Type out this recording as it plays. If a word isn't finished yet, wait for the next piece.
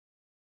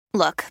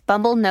Look,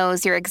 Bumble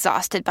knows you're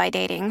exhausted by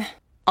dating.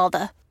 All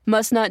the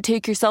must not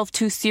take yourself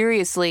too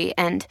seriously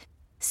and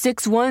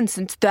 6'1"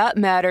 since that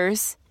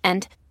matters.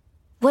 And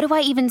what do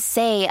I even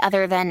say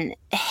other than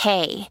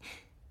hey?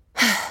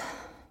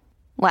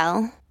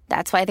 Well,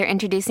 that's why they're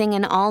introducing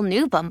an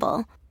all-new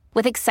Bumble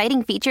with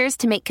exciting features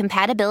to make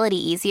compatibility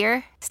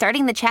easier,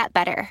 starting the chat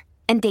better,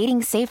 and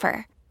dating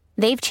safer.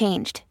 They've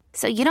changed,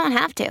 so you don't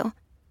have to.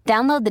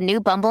 Download the new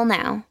Bumble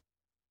now.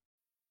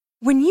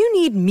 When you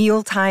need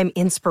mealtime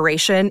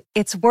inspiration,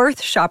 it's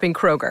worth shopping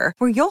Kroger,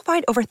 where you'll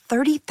find over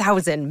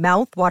 30,000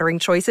 mouth-watering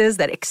choices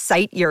that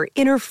excite your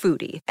inner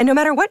foodie. And no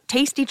matter what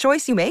tasty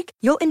choice you make,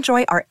 you'll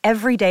enjoy our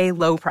everyday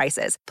low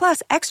prices,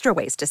 plus extra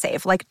ways to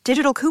save, like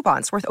digital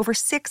coupons worth over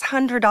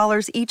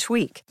 $600 each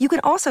week. You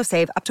can also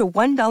save up to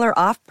 $1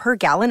 off per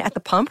gallon at the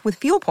pump with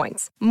fuel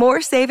points.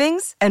 More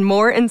savings and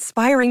more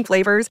inspiring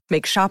flavors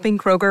make shopping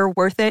Kroger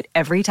worth it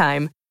every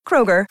time.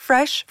 Kroger,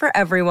 fresh for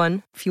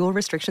everyone. Fuel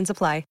restrictions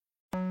apply.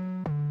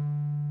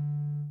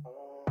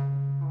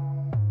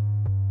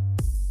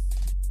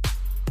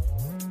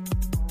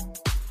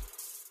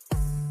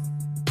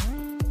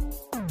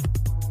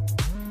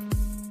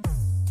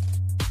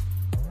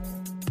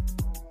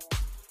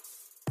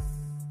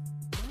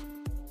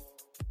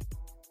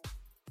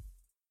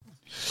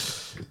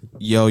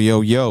 Yo.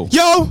 Yo!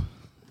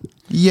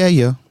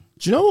 Yeah.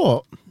 Do you know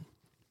what?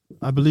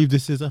 I believe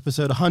this is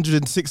episode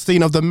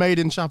 116 of the Made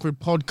in Chapel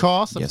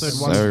podcast. Yes,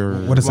 Episode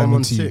sir. What does that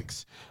mean to you?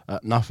 116.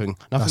 Nothing.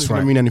 That's Nothing's going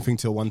right. to mean anything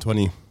till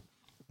 120.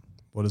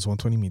 What does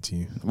 120 mean to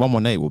you?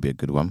 118 will be a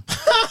good one.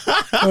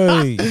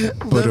 Hey,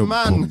 The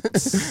man.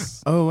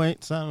 Oh,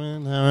 wait,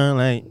 7,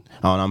 8.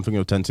 Oh, no, I'm thinking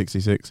of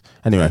 1066.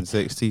 Anyway,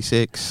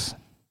 66.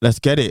 let's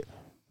get it.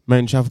 Made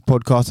in Chapel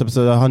podcast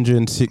episode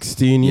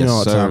 116. You Yes, know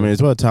what sir. time it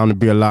is. What a time to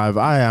be alive.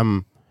 I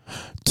am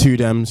two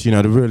Dems. You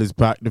know, the real is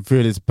back. The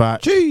real is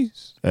back.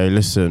 Jeez. Hey,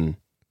 listen,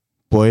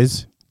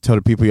 boys, tell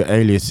the people your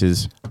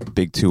aliases.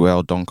 Big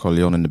 2L Don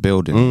Corleone in the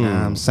building. Mm. You know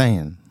what I'm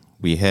saying?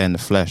 We here in the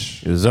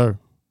flesh. Yes, sir.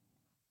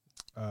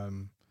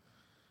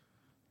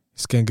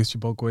 it's Genghis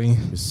Chibogwe,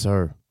 Yes,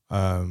 sir.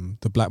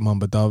 the Black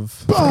Mamba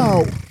Dove.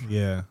 Bow.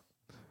 Yeah.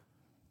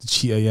 The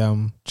Cheetah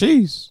Yam.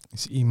 Jeez.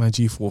 It's E-Man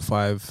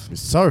G45. Yes,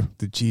 sir.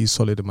 The G is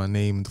solid in my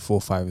name. The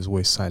 45 is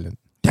always silent.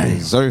 Damn.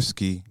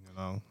 Zerski. You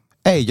know?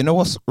 Hey, you know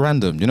what's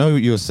random? You know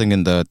you were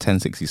singing the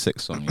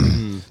 1066 song.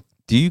 Yeah?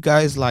 Do you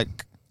guys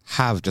like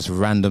have just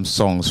random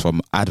songs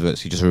from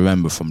adverts you just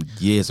remember from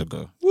years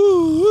ago?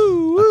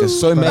 Like, there's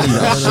so many.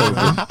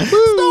 Stop,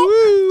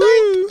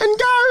 think, and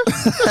go.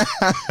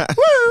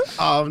 Woo.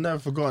 Oh, I've never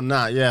forgotten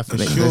that. Yeah, for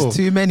sure. There's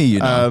too many, you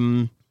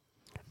know.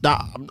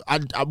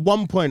 At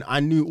one point, I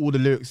knew all the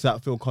lyrics to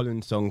that Phil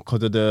Collins song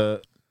because of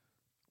the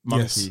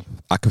monkey. Yes.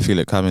 I can feel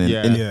it coming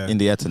Yeah. in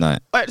the air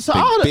tonight. Right, so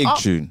Big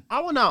tune.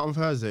 I went out on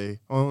Thursday,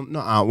 or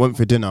not out, went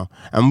for dinner,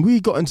 and we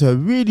got into a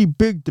really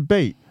big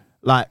debate.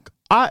 Like,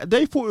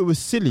 they thought it was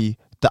silly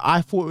that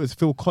I thought it was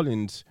Phil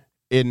Collins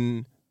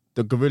in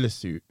the gorilla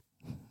suit.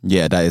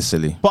 Yeah, that is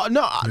silly. But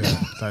no,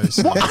 Yeah, that is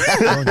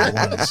on your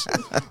ones.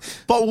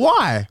 but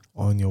why?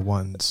 On your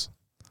ones.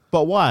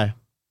 But why?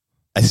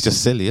 It's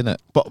just silly, isn't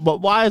it? But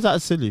why is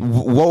that silly?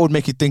 What would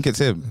make you think it's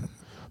him?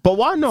 But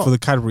why not? For the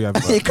Cadbury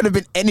advert. It could have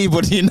been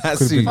anybody in that Could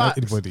have suit. been Facts.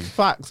 anybody.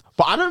 Facts.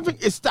 But I don't think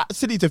it's that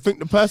silly to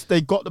think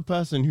they got the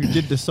person who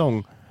did the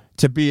song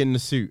to be in the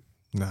suit.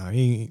 Nah, Nah.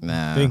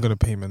 they ain't going to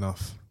pay him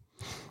enough.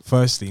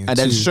 Firstly. And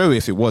then two, show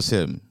if it was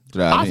him. Do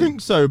you know what I mean?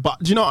 think so, but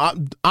do you know,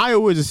 I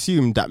always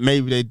assumed that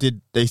maybe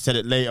they said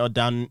it later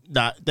down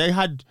that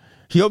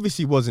he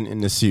obviously wasn't in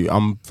the suit.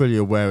 I'm fully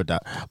aware of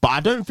that. But I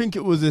don't think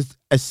it was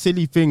a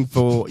silly thing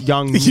for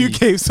young me. You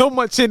gave so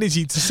much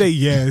energy to say,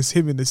 yeah, it's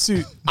him in the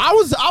suit. I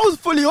was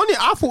fully on it.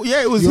 I thought,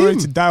 yeah, it was You're him. ready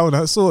to die on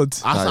that sword.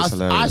 That is I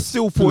hilarious.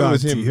 still thought it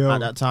was Bloody him hell.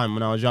 at that time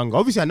when I was younger.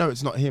 Obviously, I know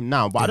it's not him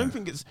now, but I don't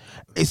think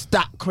it's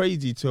that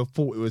crazy to have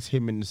thought it was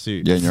him in the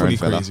suit. Yeah, you're Fully right,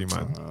 fella. crazy,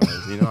 man.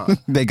 You know what?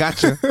 They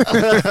got you.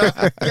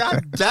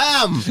 God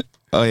damn.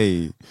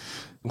 Hey.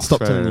 Stop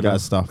Fair telling me enough. that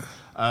stuff.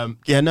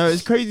 Yeah, no,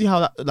 it's crazy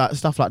how that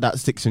stuff like that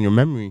sticks in your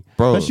memory,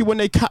 Bro. especially when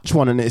they catch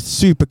one and it's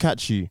super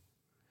catchy.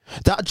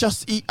 That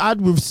Just Eat ad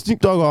with Snoop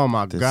Dogg, oh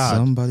my Did god!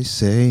 somebody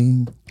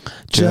say,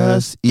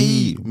 just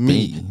eat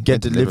me.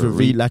 Get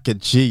delivery like a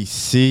G.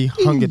 See,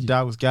 hungry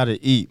dogs gotta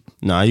eat.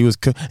 Nah, he was.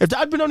 If that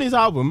had been on his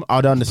album,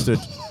 I'd have understood.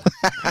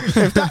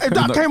 if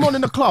that came on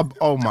in the club,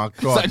 oh my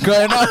god! Is that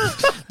going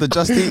on? The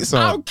Just Eat I'm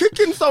song.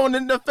 kicking someone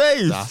in the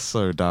face. That's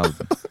so dumb.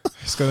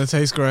 It's going to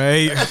taste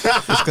great.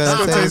 It's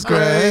gonna taste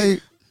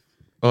great.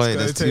 Oh, yeah,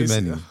 there's too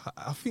many.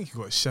 I think he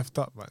got chefed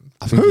up, man.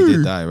 I think he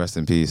did die. Rest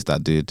in peace,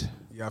 that dude.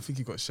 Yeah, I think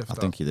he got chefed I up.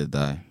 think he did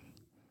die.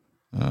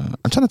 I'm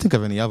trying to think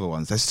of any other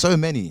ones. There's so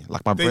many.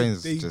 Like my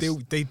brain's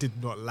just... They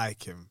did not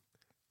like him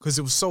because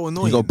it was so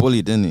annoying. He got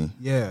bullied, didn't he?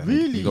 Yeah.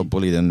 Really? He got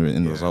bullied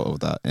in the result of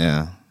that.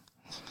 Yeah.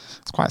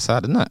 It's quite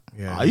sad, isn't it?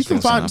 Yeah. You can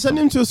Something send happened.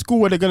 him to a school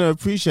where they're gonna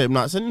appreciate him.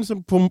 Like send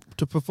him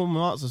to performing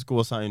arts at school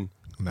or something.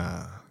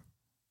 Nah.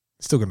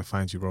 It's still gonna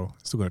find you, bro.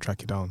 It's still gonna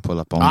track you down. Pull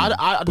up on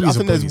I Bullies are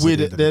think there's bullies at weird.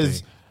 the end of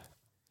the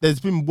There's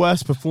been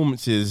worse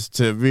performances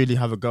to really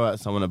have a go at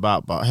someone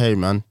about. But hey,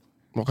 man,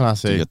 What can I Do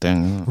say? your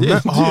thing.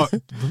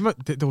 Remember,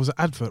 there was an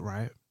advert,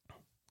 right?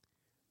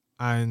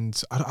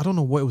 And I don't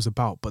know what it was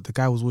about, but the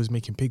guy was always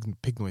making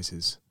pig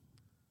noises.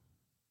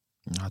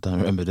 I don't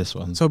remember this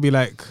one. So it'd be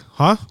like,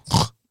 huh?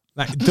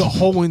 Like the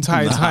whole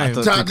entire time.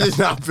 That didn't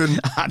happen.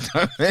 I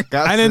don't think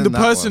I've And then the seen that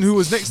person one. who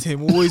was next to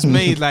him always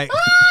made like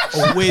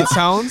a weird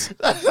sound.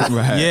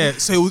 Right. Yeah,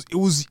 so it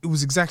was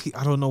exactly,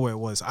 I don't know what it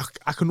was.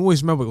 I can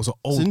always remember it was an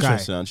It's old guy.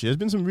 interesting, actually. There's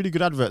been some really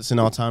good adverts in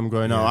our time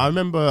growing up. I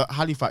remember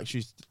Halifax,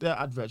 their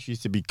adverts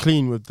used to be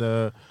clean with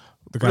the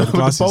guy with the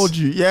glasses.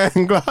 bulgy,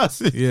 and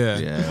glasses. Yeah.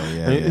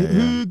 Yeah.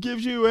 Who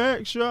gives you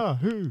extra?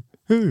 Who?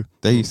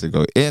 They used to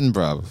go in,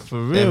 bruv.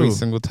 For real? Every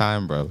single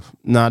time, bruv.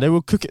 Nah, they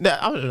were cooking.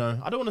 I don't know.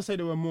 I don't want to say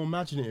they were more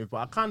imaginative, but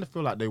I kind of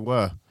feel like they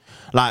were.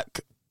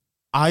 Like,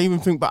 I even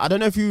think, but I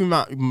don't know if you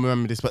might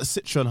remember this, but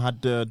Citroen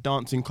had the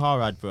dancing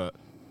car advert.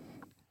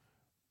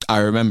 I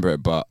remember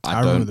it, but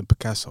I remember don't the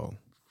Picasso.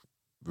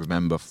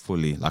 remember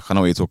fully. Like, I know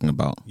what you're talking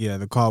about. Yeah,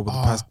 the car with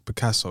the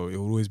Picasso, it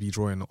would always be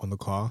drawing on the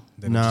car.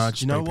 Then Nah,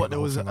 just do you know spray what? paint the There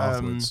whole was thing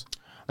afterwards.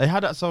 they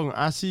had that song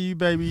 "I See You,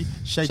 Baby,"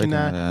 shaking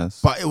that,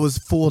 ass. but it was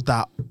for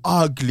that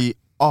ugly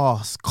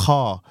ass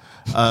car.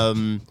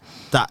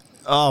 That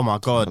oh my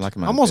god! Like,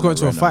 I almost got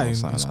into a random fight or in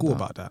something school like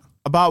about that.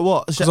 About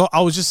what? 'Cause I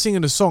was just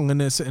singing a song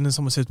and then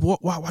someone said, why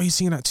are you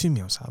singing that to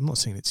me? I was like, I'm not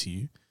singing it to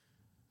you.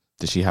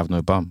 Did she have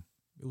no bum?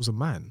 It was a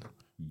man.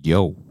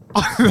 Yo.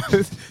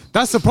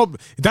 That's the problem.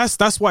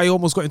 That's why he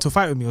almost got into a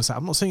fight with me. I was like,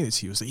 I'm not singing it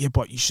to you. I was like, yeah,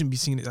 but you shouldn't be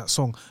singing that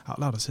song out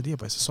loud. I said, yeah,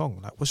 but it's a song.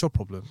 Like, what's your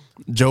problem?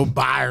 Joe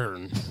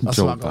Byron. That's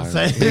Joe what I gotta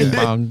Byron. say.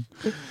 Bang.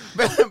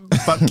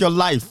 Fuck your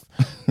life.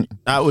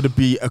 That would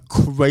be a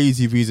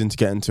crazy reason to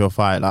get into a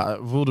fight. Like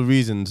of all the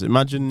reasons,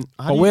 imagine.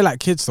 But we're like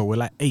kids though. We're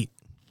like 8.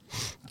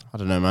 I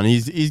don't know, man.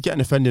 He's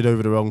getting offended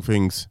over the wrong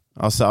things.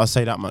 I'll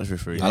say that much for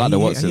free. I like the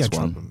he- what's he its had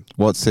one. trouble.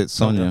 What's it,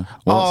 Sonia?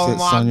 Oh What's it,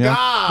 my Sonia?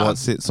 God.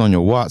 What's it, Sonia?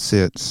 What's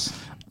it?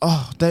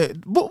 Oh,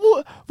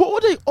 what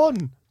were they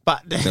on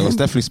back then? They was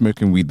definitely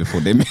smoking weed before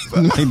they made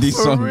these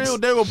For songs. real,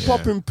 they were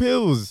popping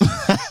pills.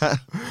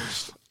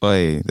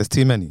 Oi, there's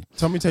too many.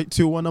 Tell me, take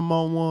 2, 1, I'm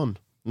on 1.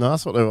 No,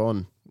 that's what they were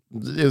on.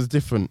 It was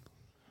different.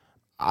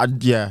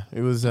 Yeah,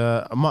 it was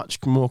a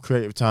much more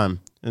creative time,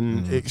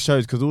 and it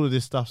shows because all of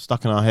this stuff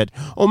stuck in our head,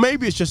 or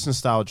maybe it's just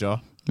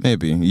nostalgia.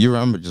 Maybe. You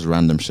remember just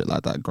random shit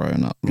like that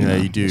growing up. Yeah, know?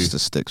 you do. It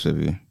just sticks with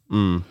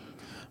you.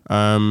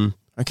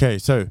 Okay,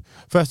 so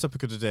first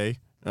topic of the day,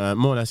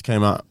 more or less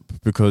came up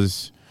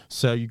because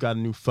you got a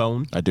new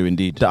phone, I do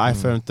indeed. the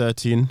iPhone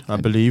 13, I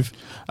believe,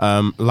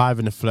 live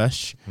in the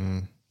flesh.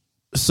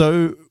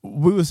 So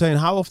we were saying,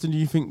 how often do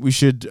you think we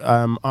should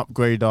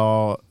upgrade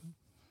our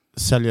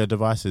cellular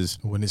devices?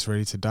 When it's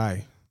ready to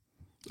die.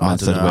 Man I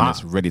said dunno. when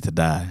it's ready to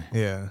die.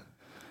 Yeah.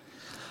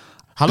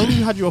 How long have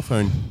you had your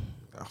phone?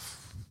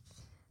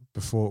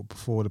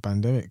 Before the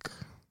pandemic.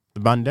 The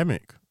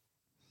pandemic.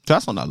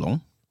 That's not that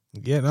long.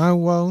 Yeah, no,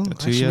 well, 2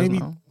 actually years maybe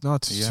now? no.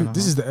 year and a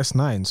This is the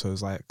S9, so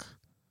it's like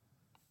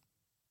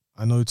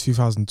I know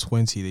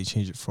 2020 they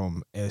changed it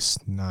from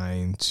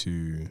S9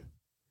 to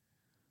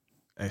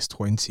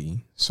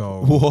S20.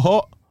 So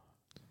What?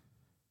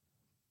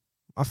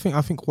 I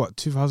think what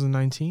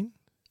 2019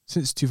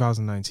 since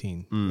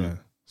 2019. Yeah.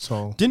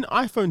 So Didn't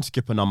iPhone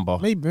skip a number?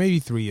 maybe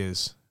 3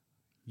 years.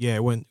 Yeah,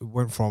 it went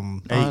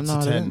from 8 no,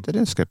 to they 10.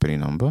 didn't skip any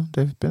number.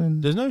 They've been.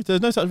 There's no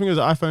such thing as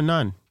an iPhone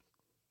 9.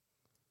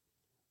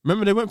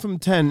 Remember, they went from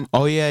 10.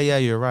 Oh yeah,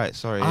 you're right.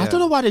 Sorry. I don't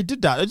know why they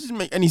did that. It doesn't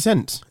make any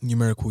sense.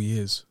 numerical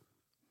years,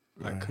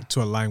 like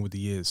to align with the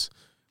years.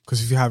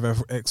 Because if you have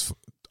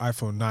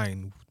iPhone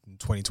 9 in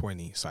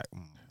 2020, it's like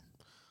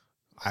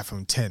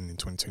iPhone 10 in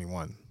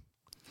 2021.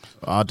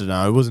 I don't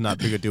know. It wasn't that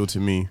big a deal to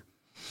me.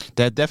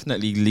 They're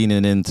definitely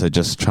leaning into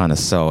just trying to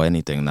sell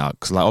anything now.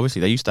 Because like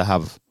obviously they used to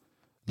have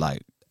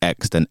like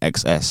X then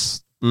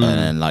XS, and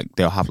then like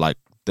they'll have like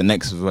the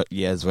next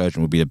year's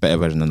version will be a better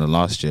version than the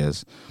last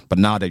year's. But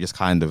now they just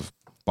kind of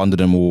bundle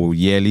them all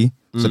yearly.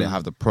 So they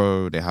have the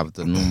Pro, they have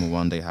the normal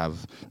one, they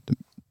have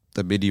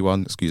the MIDI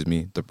one,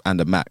 and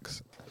the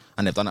Max.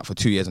 And they've done that for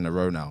 2 years in a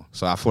row now.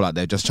 So I feel like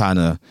they're just trying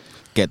to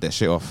get their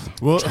shit off.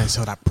 Well, Trying to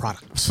sell that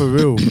product. for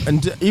real.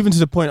 And even to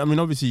the point, I mean,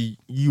 obviously,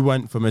 you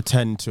went from a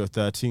 10 to a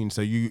 13,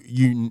 so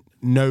you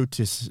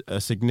notice a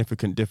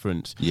significant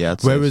difference. Yeah.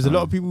 I'd say Whereas so. a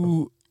lot of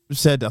people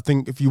said, I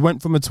think if you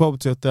went from a 12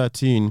 to a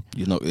 13,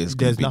 You know it's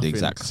going there's to be nothing. the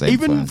exact same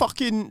Even phone.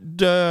 fucking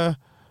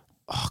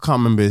I can't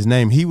remember his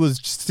name. He was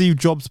Steve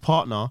Jobs'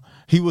 partner.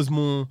 He was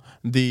more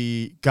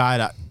the guy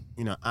that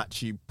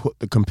actually put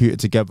the computer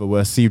together,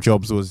 where Steve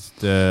Jobs was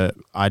the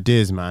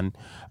ideas man.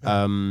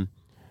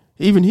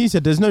 Even he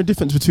said there's no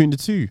difference between the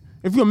two.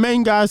 If your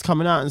main guy's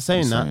coming out and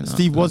saying that,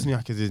 Steve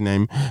Wozniak is his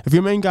name. If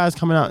your main guy's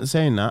coming out and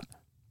saying that,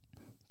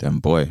 Then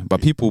boy.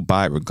 But people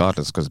buy it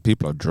regardless because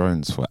people are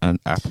drones for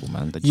Apple,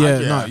 man. They Yeah,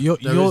 Yeah, no, you're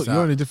there is that.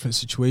 you're in a different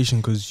situation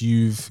because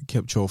you've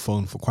kept your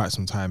phone for quite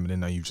some time and then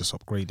now you've just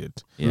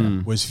upgraded.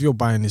 Yeah. Whereas if you're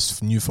buying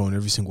this new phone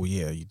every single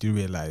year, you do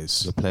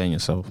realize, You're playing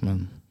yourself,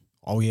 man.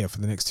 oh yeah, for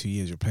the next 2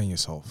 years you're playing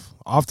yourself.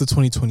 After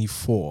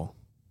 2024,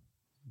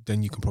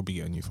 then you can probably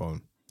get a new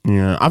phone.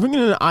 Yeah, I think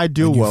in an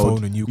ideal A new world,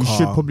 phone, a new you car.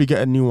 should probably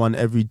get a new one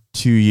every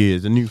 2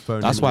 years, a new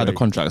phone. That's why the anyway.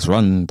 contracts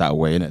run that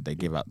way, innit? They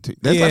give out 2.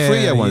 There's like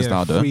 3-year ones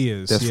now, though. 3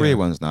 years. There's 3-year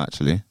ones now,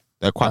 actually.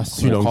 They're quite That's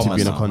too long to common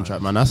be in a now.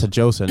 contract, man. That's a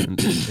jail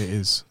sentence. It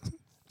is.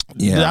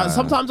 Yeah.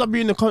 Sometimes I'll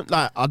be in the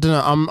like I don't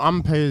know.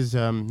 I'm pay as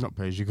not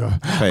pay as you go.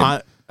 Pay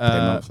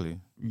monthly.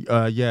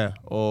 Yeah,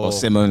 Or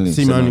SIM only.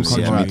 SIM only Yeah, me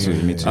contract. too.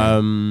 Me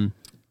too.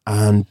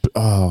 And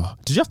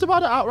did you have to buy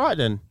that outright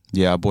then?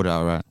 Yeah, I bought it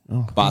outright.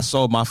 Oh, But I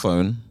sold my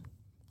phone.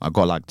 I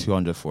got like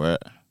 200 for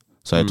it.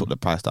 So it took the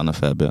price down a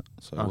fair bit.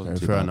 So it wasn't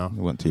too fair bad. enough. It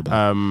wasn't too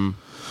bad.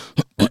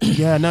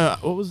 Yeah, no.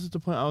 What was the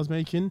point I was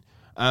making?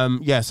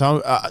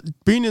 So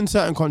being in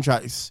certain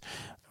contracts,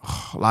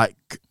 like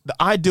the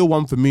ideal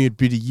one for me would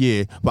be the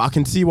year, but I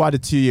can see why the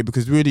 2 year,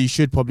 because really you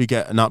should probably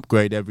get an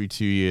upgrade every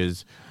 2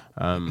 years.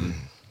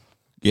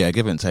 Yeah,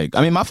 give and take.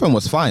 I mean, my phone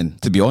was fine,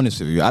 to be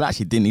honest with you. I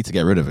actually didn't need to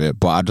get rid of it,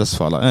 but I just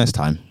felt like, it's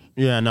time.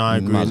 Yeah, no, I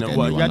agree. Might as well get a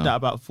What, new you had one that now.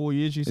 about 4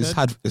 years, you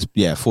said?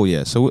 It's 4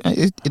 years. So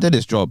it did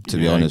its job, to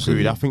be honest with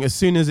agreed. you. I think as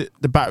soon as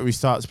the battery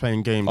starts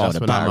playing games, that's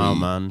when I'm out,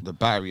 man. The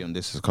battery on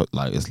this is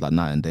like it's like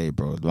night and day,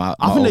 bro. My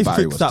I think old they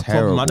battery fixed was that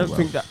problem. I terrible, don't bro.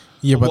 think that.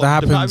 Yeah, but that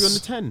The battery on happens.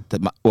 the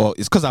 10. Well,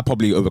 it's because I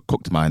probably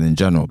overcooked mine in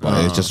general,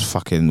 but it just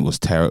fucking was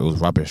terrible. It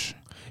was rubbish.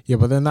 Yeah,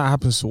 but then that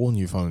happens to all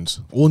new phones.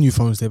 All new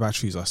phones, their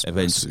batteries are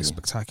Eventually.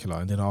 spectacular,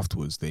 and then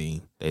afterwards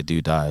they. They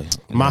do die.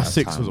 in My their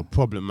 6 time. was a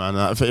problem, man.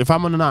 If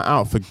I'm on a night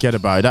out, forget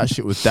about it. That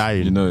shit was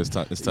dying. You know, it's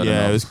turning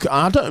Yeah, it off. was,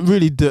 I don't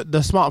really.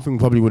 The smart thing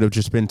probably would have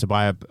just been to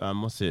buy a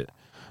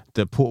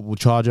the portable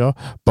charger.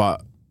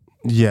 But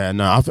yeah,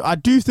 no, I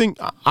do think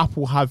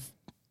Apple have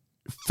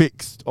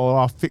fixed or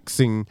are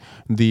fixing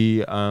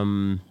the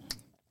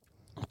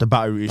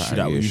battery issue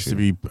that used to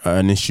be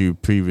an issue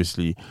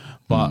previously.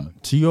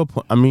 But to your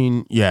point, I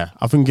mean, yeah,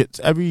 I think it's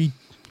every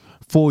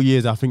 4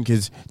 years. I think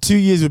 2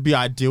 years would be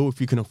ideal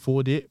if you can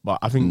afford it. But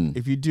I think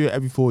if you do it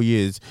every 4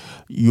 years,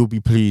 you'll be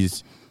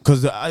pleased.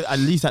 Because at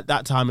least at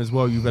that time as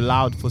well, you've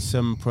allowed for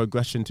some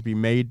progression to be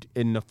made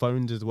in the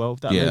phones as well.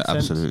 If that Yeah, makes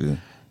sense. absolutely.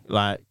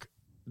 Like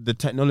the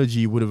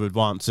technology would have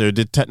advanced. So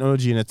the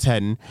technology in a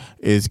 10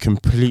 is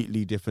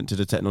completely different to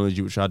the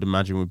technology which I'd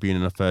imagine would be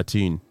in a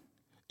 13.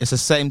 It's the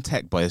same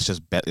tech, but it's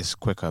just better. It's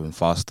quicker and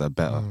faster,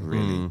 better,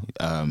 really.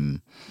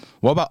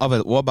 What about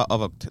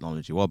other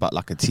technology? What about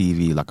like a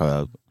TV, like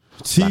a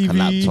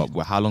laptop?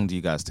 Well, how long do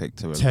you guys take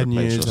to 10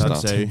 replace years, your I'd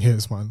stuff? say.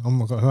 Yes, man. I'm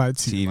not gonna lie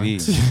to you. man.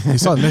 TV.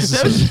 It's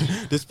unnecessary.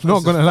 This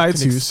Not gonna lie to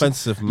fucking you.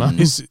 expensive, man.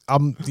 It's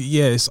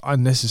it's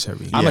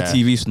unnecessary. I'm a Yeah.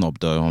 TV snob,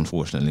 though.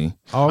 Unfortunately,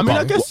 Oh, I mean, I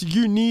but- guess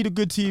you need a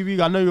good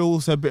TV. I know you're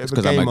also a bit of a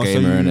 'cause I'm a gamer,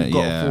 gamer, so innit?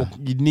 Yeah.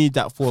 you need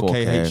that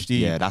 4K HD.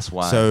 Yeah, that's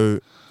why. So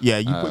yeah,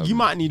 you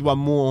might need one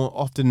more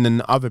often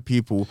than other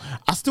people.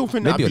 I still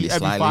think that'd maybe be only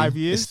every slightly. 5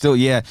 years. It's still,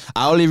 yeah.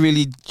 I only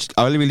really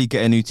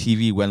get a new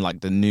TV when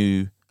like the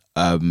new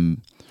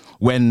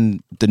when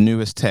the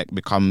newest tech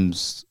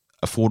becomes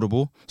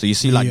affordable. So you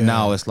see, like Yeah.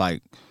 now it's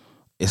like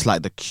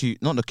the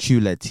not the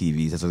QLED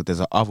TVs. There's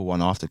a other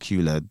one after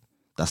QLED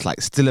that's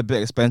like still a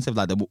bit expensive.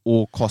 Like they will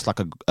all cost like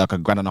a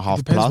grand and a half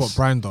Depends plus. what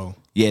brand though,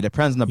 Yeah, it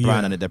depends on the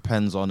brand Yeah. and it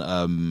depends on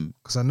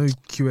because I know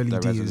QLED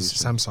is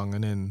resolution. Samsung,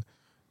 and then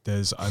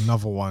there's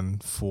another one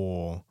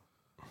for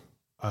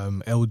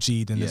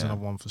LG. Then there's Yeah.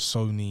 another one for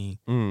Sony.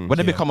 when they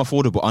Yeah. become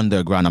affordable under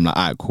a grand. I'm like,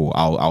 alright, cool.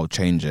 I'll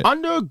change it.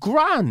 Under a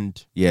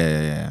grand.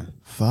 Yeah.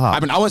 Fuck. I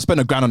mean, I won't spend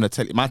a grand on the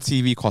telly. My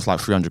TV costs like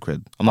 300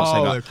 quid. I'm not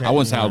saying okay, I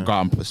won't say yeah. I'll go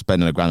out and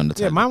spending a grand on the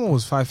Yeah, telly. my one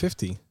was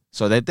 550.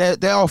 So they are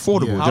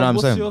affordable. Yeah. Do you know what I'm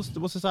saying?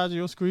 What's the size of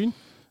your screen?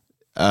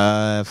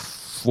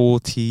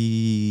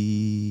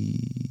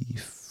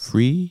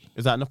 43.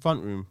 Is that in the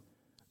front room?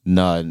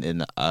 No,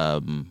 in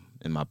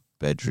my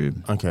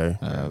bedroom. Okay.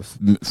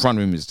 Front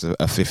room is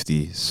a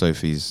 50.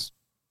 Sophie's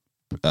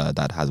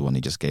dad has one.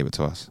 He just gave it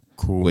to us.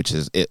 Cool. Which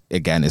is it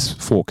again. It's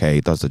 4K.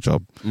 It does the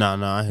job. No,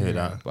 I hear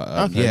that. But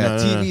Okay, yeah, no.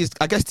 TV is.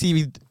 I guess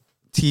TV.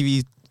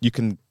 You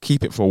can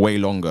keep it for way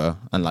longer,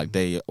 and like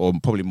or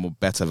probably more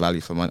better value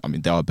for money. I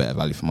mean, they are better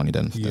value for money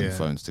than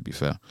phones, to be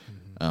fair.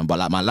 But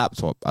like my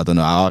laptop, I don't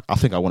know. I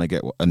think I want to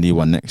get a new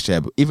one next year.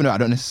 But even though I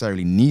don't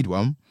necessarily need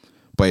one,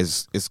 but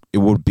it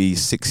would be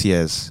 6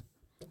 years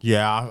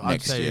Yeah, I'd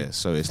next say year.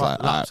 So it's like,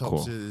 alright,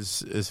 laptops cool.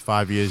 is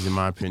 5 years in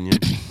my opinion.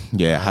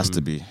 Yeah, it has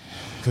to be.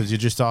 Because you're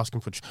just asking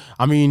for.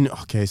 I mean,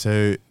 okay,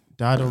 so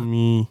died on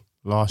me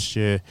last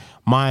year.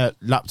 My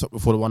laptop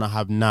before the one I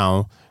have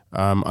now,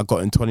 I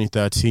got in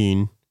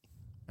 2013,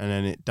 and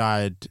then it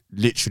died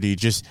literally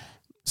just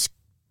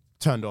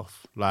turned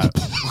off. Like,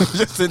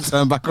 Just didn't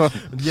turn back on.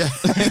 yeah,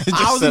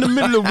 I was in the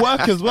middle of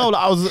work as well.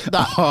 Like, I was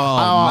that.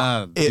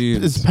 Man,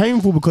 dude. It's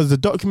painful because the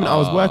document I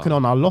was working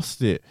on, I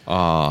lost it.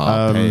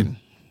 Pain.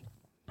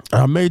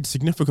 I made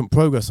significant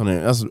progress on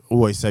it. That's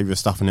always save your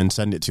stuff and then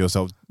send it to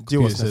yourself.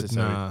 Do what's Computer said,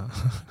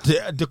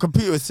 necessary. nah. The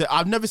computer said,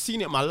 I've never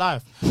seen it in my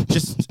life.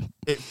 Just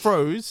it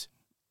froze,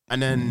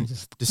 and then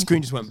the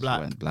screen just went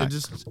black. It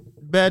just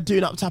bare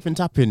doing up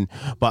tapping.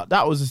 But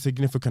that was a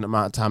significant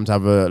amount of time to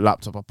have a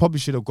laptop. I probably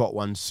should have got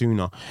one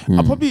sooner.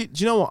 I probably,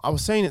 do you know what? I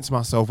was saying it to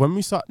myself when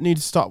we need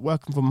to start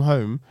working from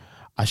home.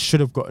 I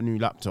should have got a new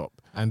laptop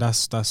And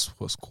that's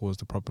what's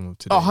caused the problem of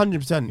today.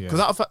 100%. Yeah.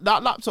 Because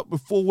that laptop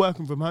before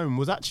working from home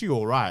was actually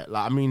all right.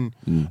 Like, I mean,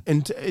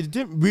 and it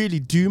didn't really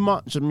do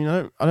much. I mean,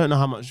 I don't know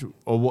how much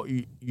or what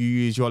you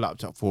use your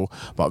laptop for,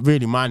 but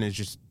really mine is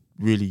just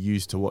really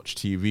used to watch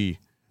TV.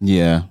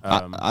 Yeah.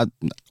 I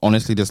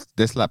honestly,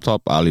 this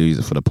laptop, I'll use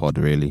it for the pod,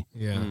 really.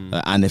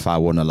 Yeah. And if I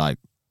want to like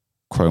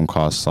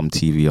Chromecast some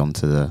TV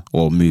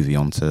or movie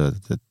onto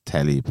the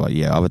telly, but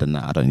yeah, other than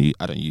that, I don't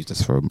use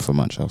this for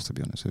much else, to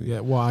be honest with you. Yeah,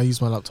 well, I use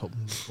my laptop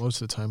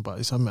most of the time, but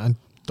it's something I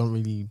don't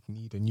really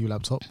need a new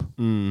laptop. Just one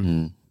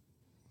of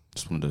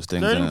those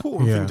things. They're an Innit?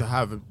 important thing to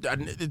have.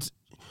 And do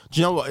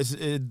you know what?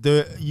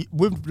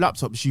 With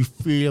laptops, you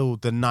feel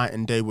the night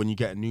and day when you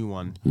get a new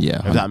one.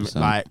 Yeah, If that 100%.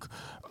 like.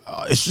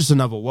 It's just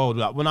another world.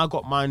 Like when I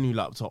got my new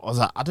laptop, I was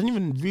like, I don't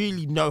even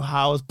really know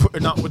how I was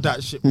putting up with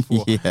that shit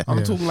before.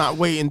 I'm talking like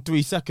waiting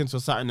 3 seconds for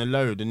something to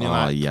load, and you're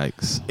like,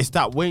 yikes! It's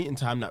that waiting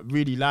time that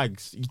really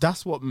lags.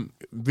 That's what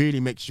really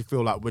makes you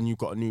feel like when you've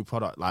got a new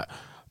product. Like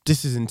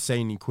this is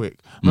insanely quick.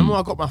 Remember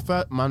when I got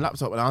my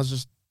laptop and I was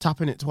just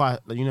tapping it twice.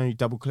 Like, you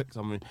double click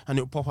something and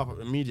it'll pop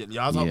up immediately.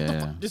 I was like, what the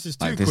fuck? This is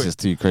too quick. This is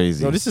too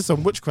crazy. Yo, this is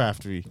some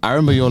witchcraftery. I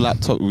remember your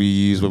laptop we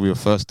used when we were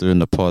first doing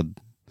the pod.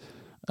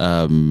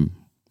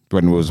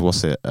 When it was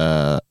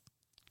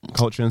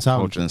Culture and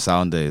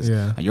Sound days.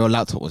 Yeah. And your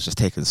laptop was just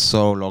taking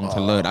so long to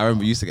load. I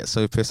remember you used to get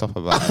so pissed off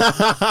about it.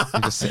 You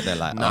just sit there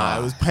like,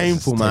 it was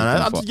painful,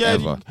 man.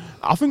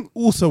 I think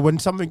also when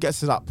something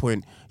gets to that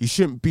point, you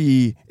shouldn't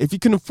be, if you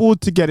can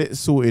afford to get it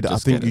sorted, I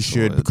think you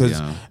should, because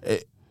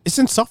it's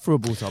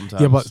insufferable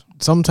sometimes. Yeah, but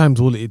sometimes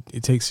all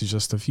it takes is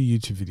just a few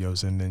YouTube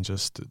videos and then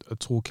just a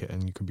toolkit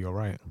and you can be all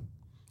right.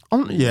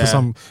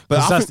 Yeah.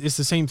 But it's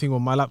the same thing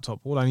on my laptop.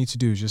 All I need to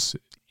do is just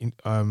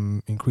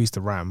increase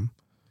the RAM,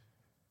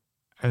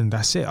 and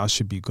that's it. I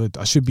should be good.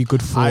 I should be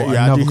good for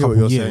another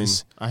couple of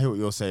years. I hear what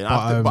you're saying.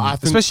 But I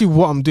think, especially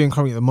what I'm doing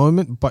currently at the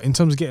moment. But in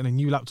terms of getting a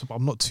new laptop,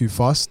 I'm not too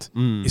fast.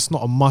 It's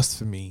not a must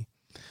for me.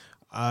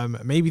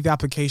 Maybe the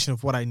application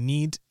of what I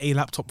need a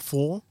laptop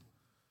for.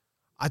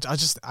 I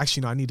just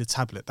actually no, I need a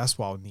tablet. That's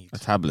what I'll need. A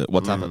tablet?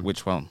 What tablet?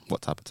 Which one?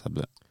 What type of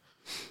tablet?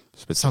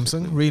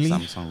 Samsung, really?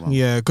 Samsung one.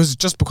 Yeah,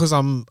 because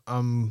I'm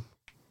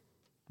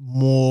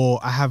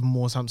I have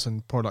more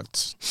Samsung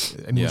products,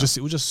 and it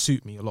will just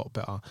suit me a lot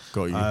better.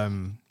 Got you.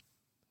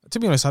 To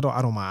be honest, I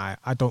don't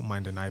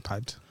mind an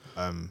iPad.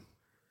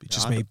 It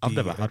just may be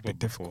a bit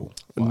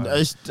difficult.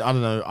 I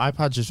don't know.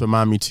 iPad just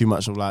remind me too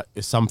much of like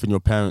it's something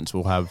your parents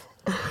will have.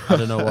 I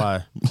don't know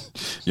why.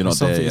 You're not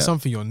there yet. It's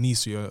something your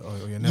niece or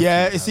your nephew.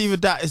 Yeah, it's either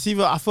that. It's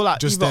either I feel like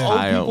Just either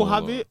there. old people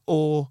have it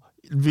or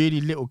really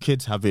little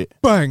kids have it.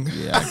 Bang!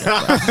 Yeah, I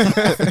get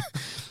that.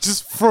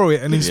 Just throw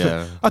it and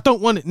expect. I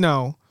don't want it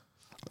now.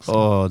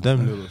 Oh,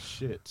 them little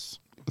shits.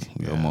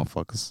 Little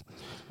motherfuckers.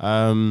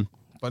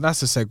 But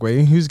that's a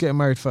segue. Who's getting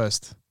married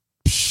first?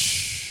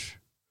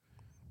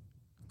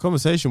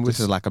 Conversation with This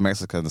is like a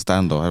Mexican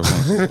standoff.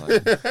 Everyone's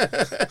like,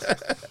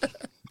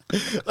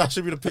 that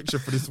should be the picture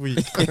for this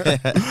week.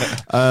 that's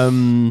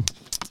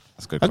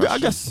a good question. I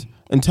guess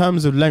in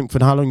terms of length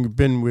and how long you've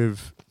been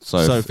with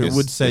Sophie, it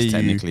would say it's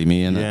technically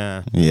me, innit?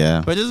 Yeah.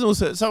 Yeah. But it doesn't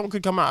also someone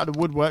could come out of the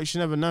woodwork. You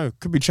never know.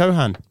 Could be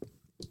Chohan.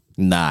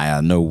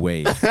 Nah, no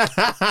way.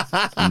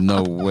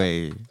 No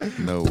way.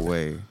 No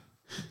way.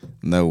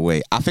 No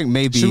way. I think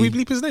maybe. Should we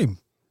bleep his name?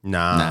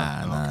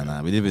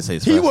 Nah. We didn't even say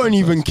his He first won't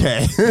name even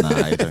first. care.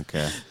 Nah, he don't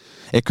care.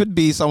 It could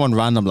be someone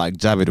random like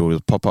Javid who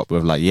will pop up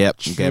with like, yep,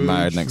 get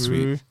married next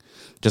week.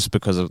 Just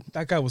because of.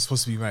 That guy was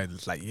supposed to be married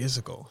like years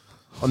ago.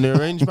 On the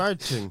arranged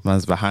marriage thing.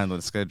 Man's behind on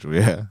the schedule,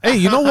 yeah. Hey,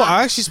 you know what?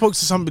 I actually spoke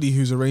to somebody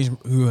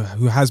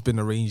who has been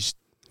arranged,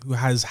 who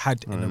has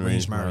had an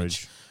arranged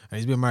marriage. And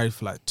he's been married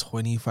for like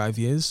 25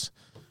 years.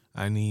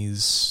 And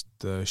he's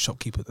the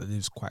shopkeeper that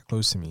lives quite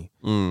close to me.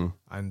 And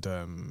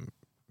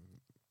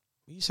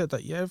he said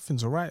that, yeah,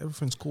 everything's all right.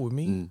 Everything's cool with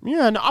me.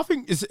 Yeah, no, I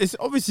think it's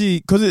obviously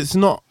because it's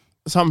not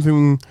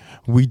something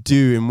we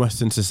do in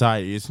Western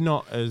society. It's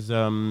not as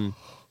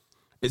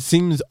it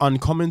seems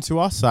uncommon to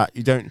us that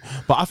you don't.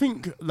 But I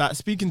think that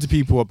speaking to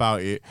people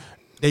about it,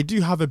 they do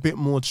have a bit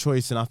more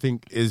choice than I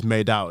think is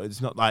made out.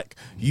 It's not like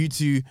you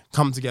two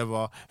come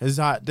together. It's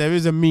like there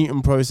is a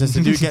meeting process.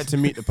 They do get to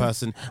meet the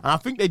person, and I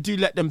think they do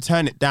let them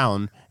turn it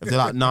down if they're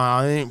like,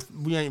 "Nah,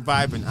 we ain't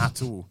vibing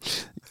at all."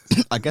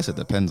 I guess it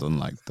depends on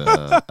like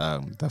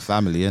the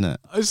family, innit?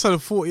 I just had a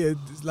thought, yeah,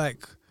 it's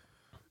like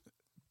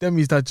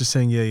Demi's dad just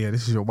saying, yeah,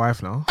 this is your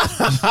wife now.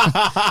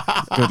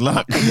 Good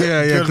luck.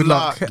 Yeah, good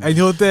luck. And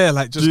you're there,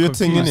 like, just do your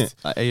thing, innit?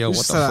 Like, hey, yo, what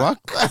Just the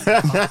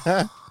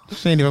fuck?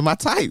 She ain't even my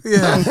type.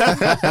 Yeah.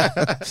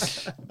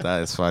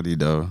 That is funny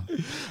though.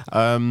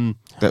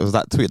 There was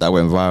that tweet that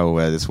went viral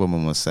where this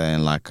woman was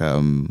saying like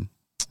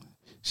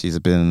she's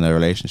been in a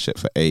relationship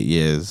for 8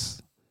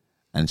 years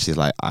and she's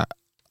like, I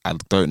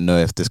don't know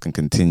if this can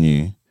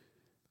continue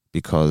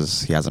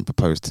because he hasn't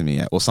proposed to me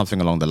yet, or something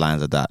along the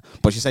lines of that.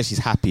 But she says she's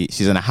happy,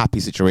 she's in a happy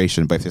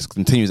situation, but if this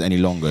continues any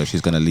longer,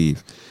 she's gonna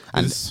leave.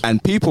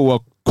 And people were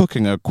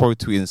cooking a quote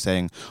tweet and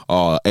saying,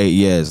 8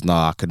 years,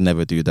 nah, I could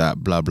never do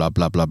that, blah blah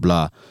blah blah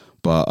blah.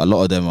 but a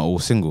lot of them are all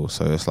single.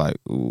 So it's like,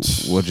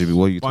 what are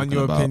you On talking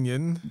your about?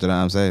 opinion. Do you know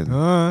what I'm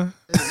saying?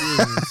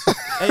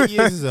 8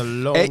 years is a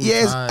long 8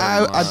 years.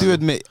 time, I do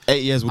admit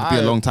 8 years would be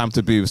a long time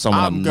to be with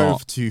someone I'm going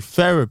not. to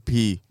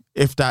therapy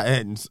if that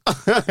ends.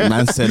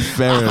 Man said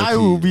therapy. I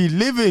will be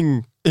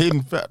living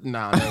in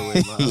nah, no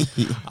way, man.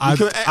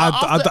 After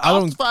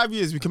 5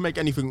 years, we can make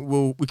anything.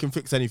 We can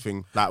fix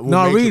anything. Like we'll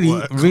No, make it really,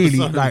 work. really,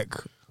 So- like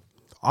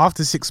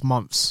after 6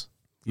 months.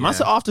 Man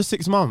said after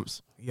 6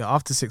 months. Yeah,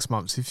 after 6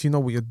 months, if you know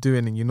what you're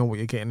doing and you know what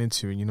you're getting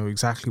into and you know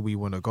exactly where you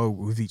want to go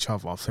with each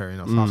other, fair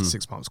enough. After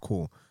 6 months,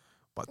 cool.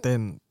 But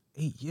then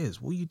 8 years,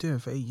 what are you doing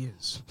for 8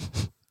 years?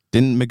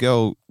 Didn't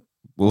Miguel?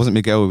 Wasn't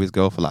Miguel with his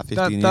girl for like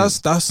 15 years?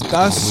 That's How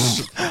that's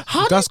do you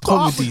put up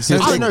comedy. with-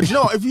 Central. I don't know. Do you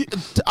know what? If you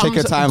Take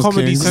your time,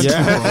 Comedy Kings.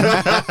 Central.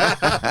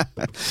 Yeah.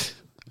 Bro.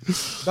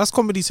 That's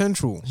Comedy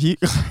Central.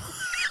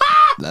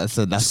 That's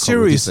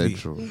Seriously.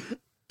 Comedy Central.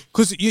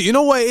 Because you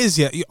know what it is,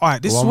 yeah. All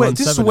right, this is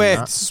 117 where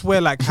and that. this is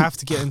where like I have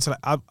to get into. Like,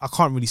 I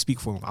can't really speak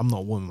for them. I'm not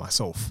a woman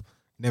myself.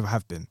 Never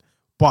have been.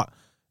 But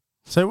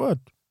Say what?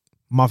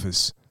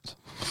 mothers.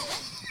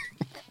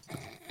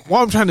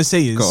 What I'm trying to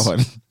say is, Go on.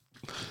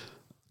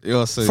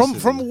 You're so from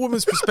silly. a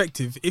woman's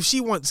perspective, if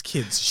she wants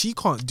kids, she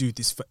can't do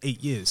this for 8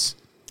 years.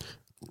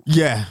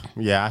 Yeah,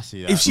 I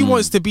see that. If she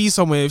wants to be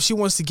somewhere, if she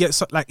wants to get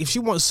if she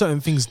wants certain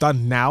things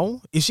done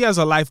now, if she has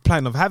a life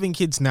plan of having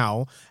kids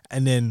now,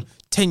 and then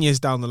 10 years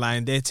down the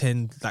line, they're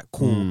 10, like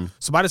cool.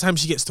 So by the time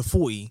she gets to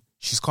 40,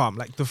 she's calm.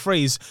 Like the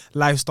phrase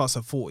 "life starts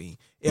at 40,"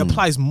 it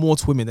applies more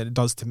to women than it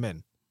does to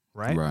men,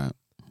 right? Right.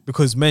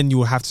 Because men, you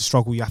will have to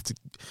struggle. You have to,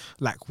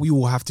 we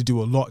all have to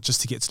do a lot just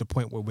to get to the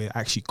point where we're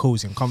actually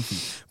cozy and comfy.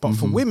 But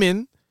for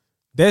women,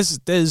 there's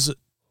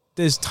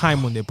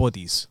time on their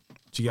bodies.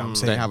 Do you get what I'm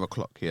saying? They have a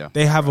clock, yeah.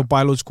 They have a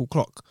biological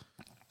clock.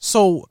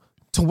 So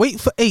to wait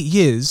for 8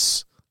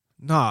 years,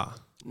 nah.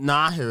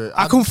 Nah, I hear it.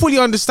 I can fully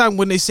understand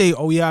when they say,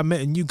 "Oh yeah, I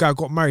met a new guy,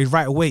 got married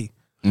right away."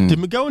 Did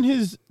Miguel and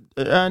his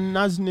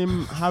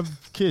Naznim have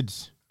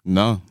kids?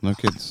 No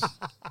kids.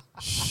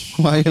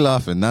 Why are you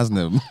laughing,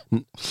 Naznim?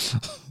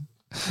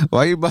 Why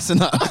are you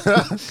busting up?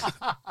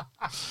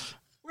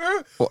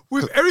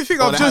 With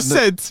everything I've they just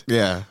had said,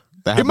 Yeah.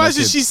 They have no imagine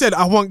kids. she said,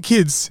 "I want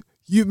kids."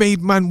 You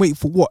made man wait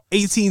for what,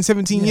 18,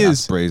 17 years?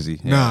 That's crazy.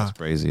 Yeah, Nah. that's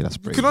crazy. That's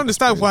You crazy. can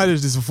understand why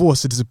there's this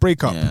divorce, there's a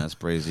breakup. Yeah, that's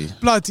crazy.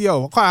 Bloody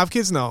hell, I can't have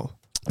kids now.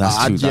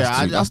 That's too,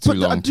 that's too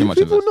long. Do Too much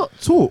of people it. not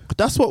talk?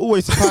 That's what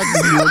always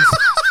surprises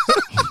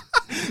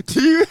me.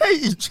 Do you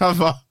hate each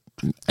other?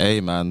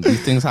 Hey man,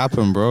 these things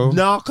happen, bro.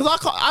 No, because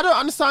I don't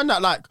understand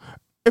that. Like,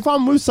 if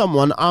I'm with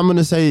someone, I'm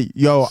gonna say,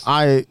 "Yo,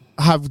 I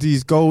have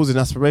these goals and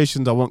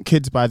aspirations. I want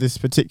kids by this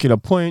particular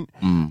point."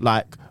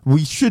 Like,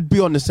 we should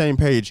be on the same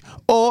page.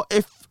 Or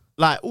if,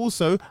 like,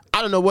 also,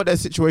 I don't know what their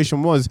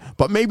situation was,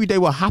 but maybe they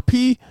were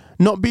happy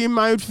not being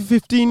married for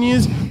 15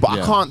 years. But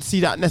Yeah. I can't see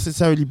that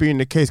necessarily being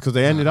the case because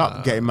they ended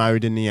up getting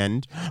married in the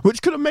end,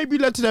 which could have maybe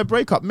led to their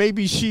breakup.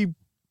 Maybe she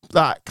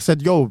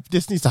said, "Yo,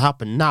 this needs to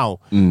happen now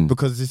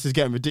because this is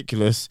getting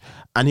ridiculous."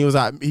 And he was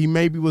like, he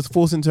maybe was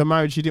forced into a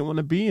marriage he didn't want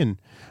to be in.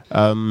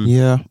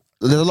 Yeah,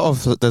 there's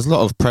a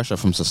lot of pressure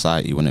from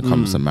society when it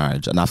comes to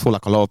marriage, and I feel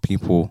like a lot of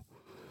people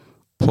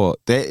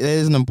there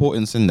is an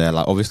importance in there.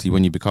 Like obviously,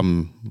 when you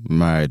become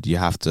married, you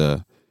have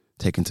to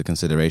take into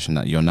consideration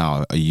that you're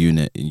now a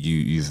unit and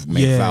you've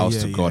made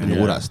vows to God and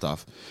all that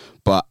stuff.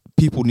 But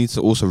people need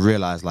to also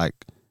realize, like,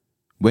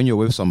 when you're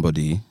with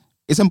somebody,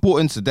 it's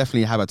important to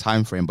definitely have a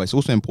time frame, but it's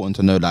also important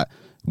to know that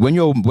when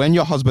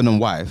you're husband and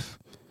wife,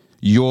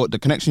 the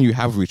connection you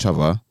have with each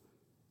other,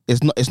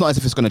 it's not as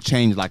if it's going to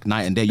change like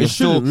night and day. You're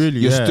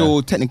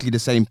still technically the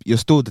same. You're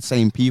still the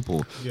same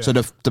people. Yeah. So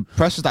the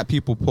pressures that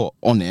people put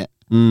on it,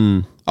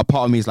 a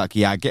part of me is like,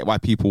 yeah, I get why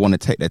people want to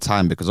take their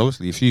time, because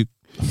obviously if you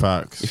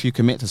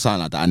commit to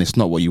something like that and it's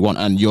not what you want,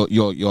 and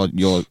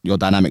your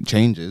dynamic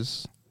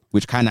changes,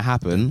 which kind of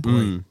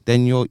happen,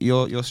 then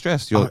you're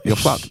stressed. You're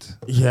fucked.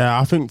 Yeah,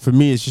 I think for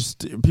me it's just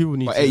people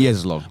need. But 8 years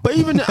is long. But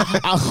even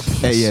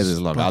 8 years is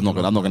long. I'm not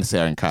gonna sit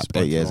here and cap.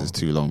 8 years is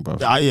too long, bro.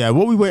 yeah,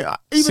 what we wait.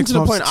 Even 6 to the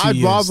months point, 2 I'd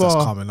years, that's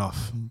rather calm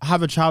enough.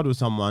 have a child with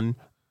someone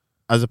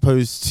as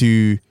opposed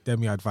to.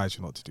 Then we advise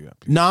you not to do that.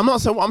 Please. No, I'm not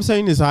saying. What I'm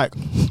saying is like,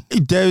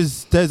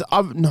 there's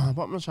other. No,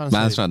 what I'm not trying to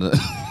Man's say. trying to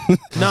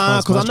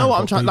Nah, because I know what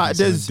I'm trying. Like, babies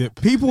in a there's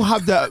dip. people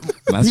have that.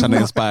 man's trying to people-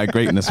 inspire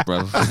greatness,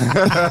 bro.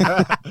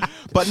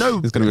 But no,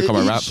 He's gonna become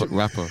a each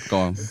rapper. Go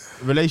on.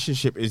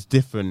 relationship is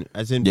different.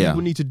 As in, Yeah.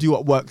 people need to do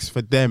what works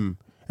for them.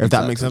 If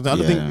that makes sense. I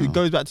Exactly, think yeah. it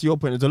goes back to your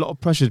point. There's a lot of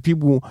pressures.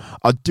 People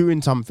are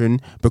doing something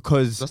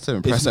because Just to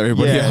impress it's-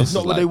 everybody Yeah, else. it's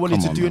not what Like, they wanted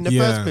come to on, do in man. the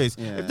Yeah. first place.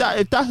 Yeah.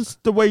 If that's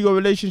the way your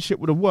relationship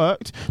would have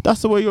worked,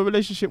 that's the way your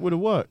relationship would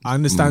have worked. I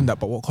understand that,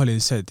 but what Colin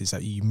said is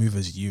that you move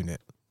as a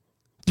unit.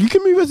 You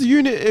can move as a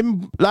unit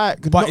in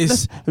like But not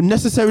it's-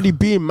 necessarily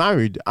being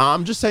married.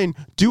 I'm just saying,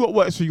 do what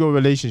works for your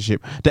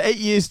relationship. The 8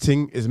 years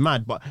thing is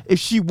mad, but if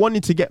she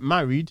wanted to get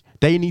married,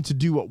 they need to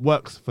do what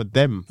works for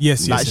them.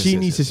 Yes, like yes, she yes,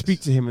 needs yes, to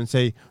speak to him and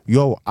say,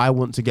 "Yo, I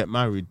want to get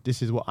married.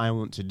 This is what I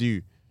want to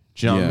do."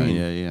 Do you know what I mean?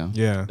 Yeah.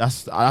 Yeah.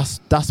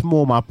 That's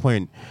more my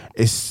point.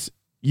 It's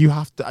you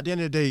have to, at the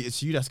end of the day,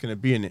 it's you that's going to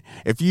be in it.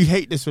 If you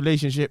hate this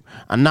relationship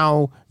and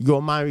now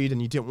you're married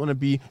and you didn't want to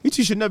be, you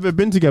two should never have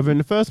been together in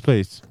the first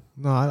place.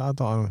 No, I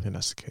don't think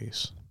that's the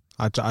case.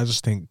 I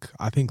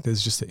think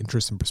there's just an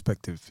interesting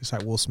perspective. It's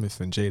like Will Smith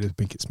and Jada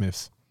Pinkett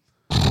Smith.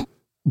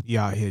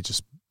 Yeah, out here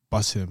just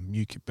busting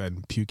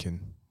and puking.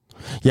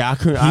 Yeah, I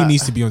couldn't. He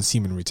needs to be on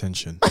semen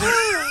retention.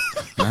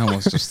 Man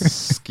was just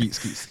skeet.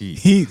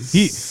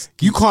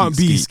 You can't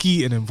be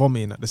skeeting and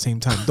vomiting at the same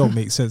time. Don't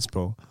make sense,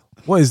 bro.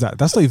 What is that?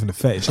 That's not even a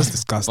fetish. That's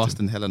disgusting.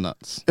 Busting hella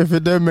nuts. If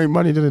it don't make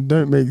money, then it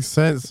don't make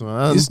sense,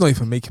 man. It's not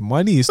even making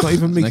money. It's not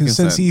even making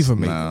sense either,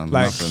 mate. Nah,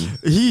 like nothing.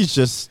 He's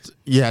just,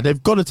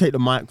 they've got to take the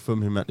mic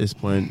from him at this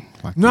point.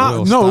 Like no,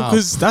 real no, style.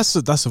 because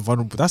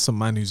that's a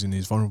man who's in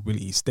his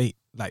vulnerability state,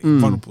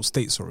 vulnerable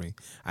state, sorry,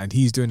 and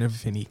he's doing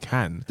everything he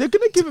can. They're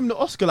going to give him the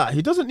Oscar. Like,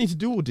 he doesn't need to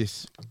do all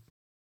this.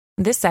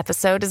 This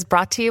episode is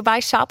brought to you by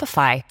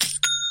Shopify.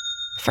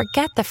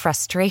 Forget the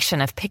frustration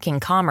of picking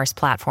commerce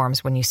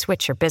platforms when you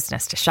switch your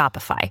business to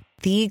Shopify,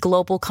 the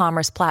global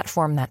commerce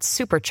platform that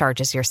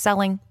supercharges your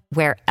selling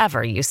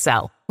wherever you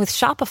sell. With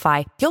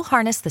Shopify, you'll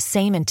harness the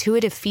same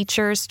intuitive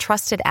features,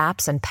 trusted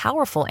apps, and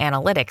powerful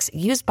analytics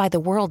used by the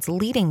world's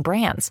leading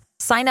brands.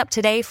 Sign up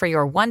today for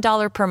your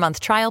 $1 per month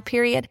trial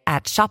period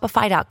at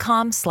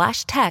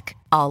shopify.com/tech,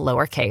 all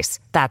lowercase.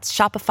 That's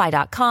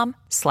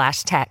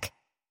shopify.com/tech.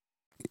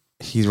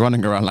 He's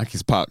running around like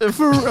he's Pac. I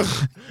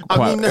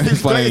mean,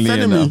 his greatest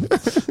enemy.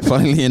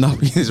 Funnily enough,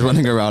 he's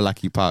running around like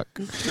he Pac.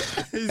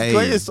 His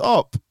greatest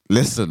op.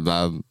 Listen,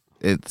 man.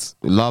 It's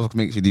love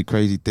makes you do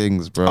crazy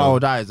things, bro. Oh,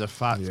 that is a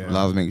fact. Yeah.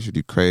 Love makes you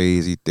do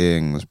crazy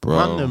things, bro.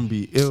 Man, them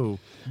be ill.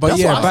 But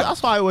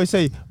That's why I always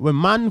say, when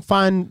man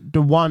find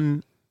the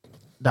one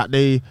that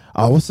they,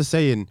 what's the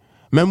saying?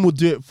 Men will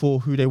do it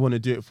for who they want to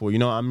do it for. You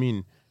know what I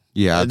mean?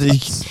 Yeah, I'd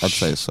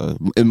say so.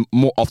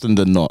 More often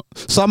than not.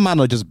 Some men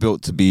are just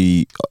built to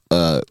be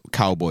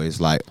cowboys,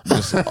 like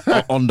just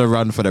on the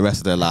run for the rest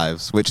of their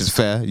lives, which is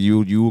fair. You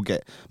will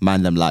get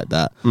man them like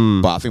that.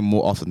 But I think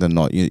more often than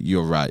not,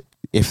 you're right.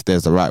 If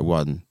there's the right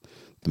one,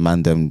 the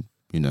man them,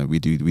 we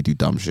do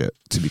dumb shit.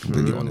 To be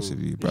completely honest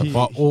with you, bro.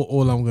 But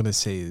all I'm gonna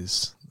say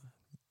is,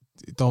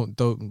 don't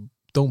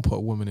put a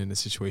woman in a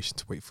situation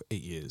to wait for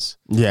 8 years.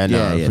 Yeah,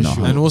 no.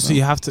 Sure. And also,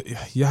 you have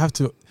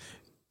to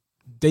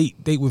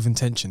date with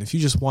intention. If you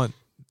just want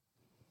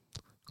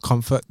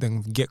comfort,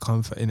 then get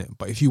comfort in it.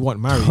 But if you want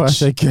marriage,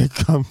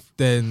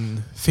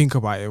 then think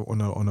about it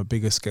on a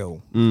bigger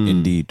scale.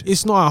 Indeed.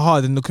 It's not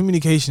hard, and the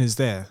communication is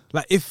there.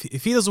 Like if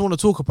he doesn't want to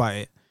talk about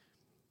it,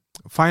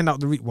 find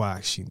out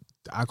actually,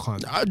 I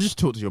can't. I just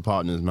talk to your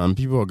partners, man.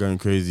 People are going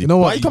crazy. You know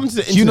what? Why you come to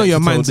the You know internet your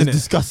to man's tell- innit?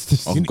 discuss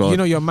this. Oh, You God.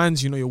 know your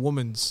man's, you know your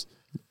woman's,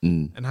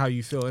 and how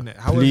you feel in it.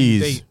 However Please. you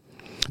date,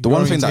 The your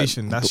one thing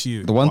orientation, that's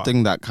you. The one But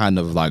thing that kind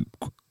of like,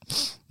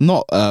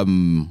 not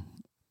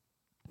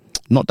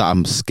that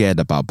I'm scared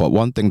about, but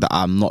one thing that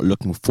I'm not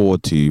looking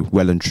forward to,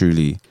 well and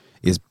truly,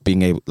 is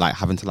being able, like,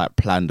 having to like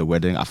plan the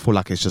wedding. I feel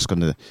like it's just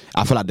gonna.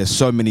 I feel like there's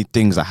so many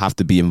things that have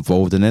to be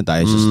involved in it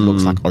that it just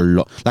looks like a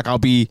lot. Like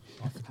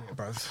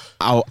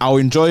I'll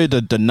enjoy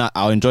the night.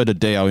 I'll enjoy the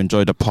day. I'll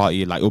enjoy the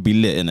party. Like, it'll be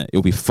lit in it.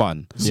 It'll be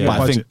fun. Yeah. But I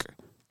Budget.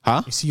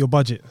 think, You see your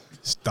budget,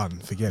 it's done.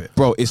 Forget it.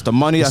 bro, it's the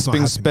money It's that's not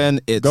being happening.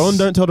 spent. It's Go on,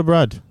 don't tell the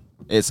Brad.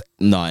 It's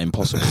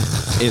impossible.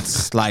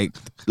 It's like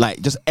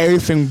just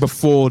everything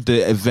before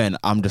the event.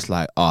 I'm just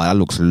like, that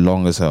looks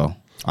long as hell.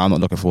 I'm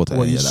not looking forward to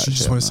Well, any you of that just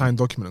shit, want man. to sign a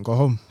document and go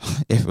home.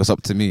 If it was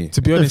up to me.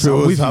 To be honest, If it I'm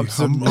was with you. up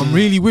to me. I'm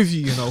really with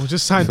you.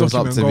 Just sign If it was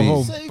up document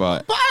and to go me.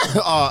 home.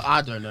 But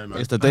I don't know, man.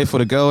 it's the day for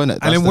the girl, innit?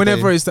 And then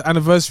whenever it's the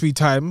anniversary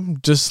time,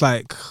 just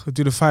like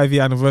do the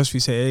 5-year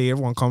anniversary. Say, hey,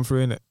 everyone come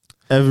through, innit?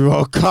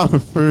 Everyone come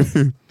through.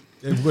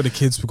 Yeah, we've got the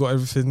kids. We've got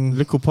everything.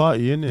 Little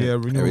party, innit? Yeah,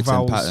 renewal everything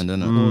vows. patterned,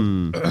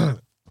 innit?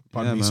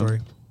 Pardon me, man. sorry.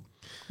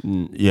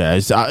 Yeah,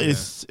 it's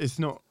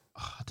not.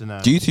 I don't know.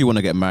 Do you two want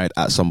to get married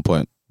at some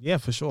point? Yeah,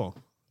 for sure.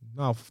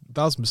 No,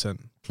 1,000%.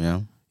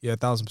 Yeah. Yeah,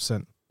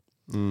 1,000%.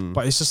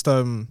 But it's just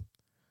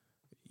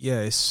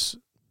it's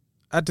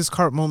at this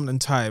current moment in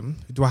time.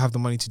 Do I have the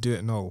money to do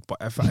it? No. But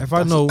if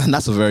I know, And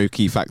that's a very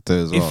key factor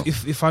as well.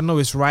 if I know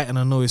it's right and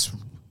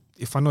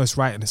if I know it's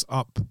right and it's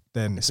up,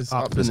 then it's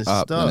up. and it's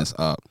up, stuck. then it's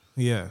up.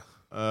 Yeah.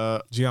 Do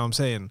you know what I'm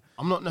saying?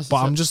 I'm not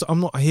But necessarily. I'm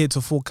not here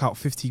to fork out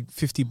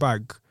 50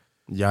 bag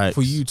Yikes.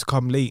 for you to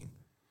come late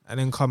and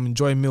then come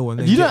enjoy a meal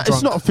and then You know, get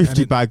it's drunk not 50 and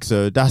then- bags,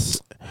 though.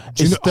 It's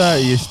you know-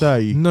 30. It's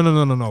 30.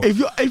 No. If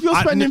you're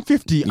spending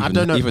 50, I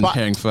don't know. Even but-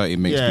 hearing 30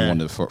 makes me Yeah.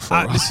 wonder for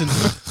Listen,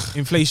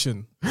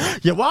 inflation.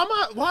 Yeah,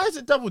 why is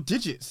it double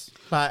digits?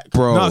 Like,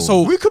 bro. No,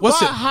 so we could buy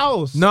what's a it?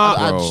 house.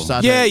 Nah, Bro.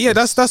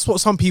 That's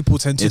what some people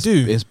tend to it's,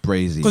 do. It's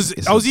brazy. Because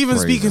It's I was even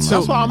brazy, speaking man. to-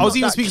 That's why I'm I was not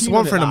even that speaking to keen one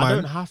on it. friend of Like, mine.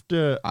 I don't have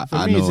to. For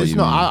I me, know it's what you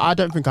not. mean. I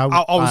don't think I would.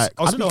 I was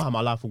I don't know speak- how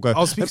my life will go. I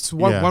was speaking to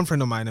one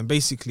friend of mine, and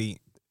basically,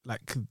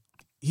 like,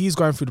 he's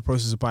going through the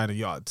process of buying a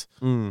yard.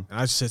 And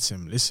I just said to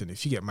him, listen,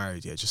 if you get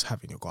married, just have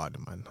it in your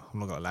garden, man. I'm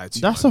not going to lie to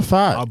you. That's man. a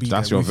fact. I'll be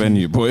That's there your with you.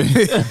 venue, boy.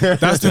 That's the You know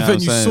what I'm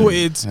venue saying?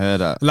 sorted. Hear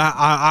that. Like,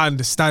 I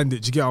understand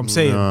it. Do you get what I'm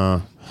saying?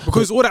 Nah.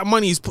 Because all that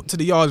money is put to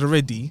the yard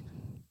already.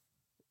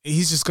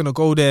 he's just gonna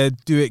go there,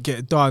 do it, get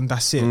it done.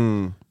 That's it.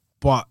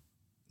 But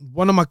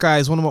one of my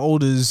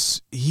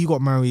olders, he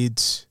got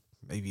married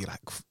maybe like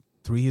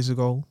 3 years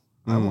ago.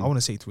 I want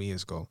to say 3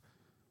 years ago.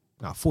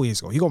 No, 4 years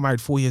ago. He got married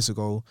 4 years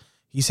ago.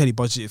 He said he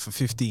budgeted for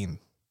 15.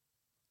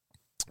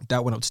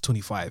 That went up to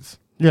 25.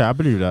 Yeah, I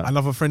believe that.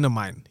 Another friend of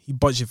mine, he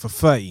budgeted for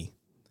 30,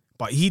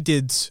 but he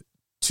did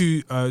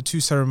two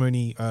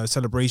ceremony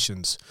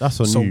celebrations. That's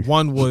on you. So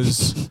one was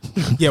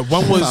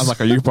Sounds like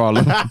a you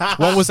problem.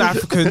 one was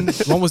African,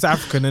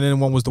 and then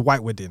one was the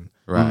white wedding.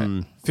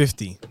 Right.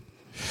 50.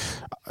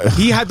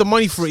 He had the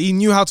money for it. He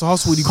knew how to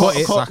hustle. He got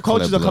it.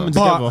 Cultures are coming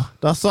But- together.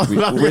 That's all.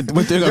 We're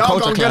doing a Y'all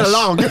culture gonna get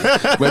along.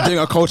 clash. We're doing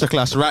a culture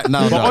clash right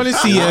now. But dog.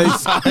 honestly,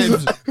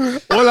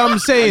 all I'm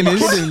saying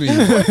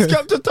is,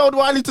 Captain told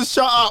Wiley to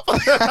shut up.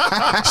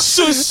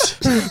 shush.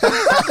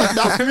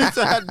 That's me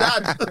to her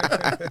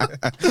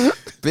dad.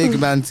 big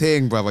man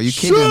thing, brother. You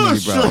kidding me,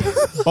 bro?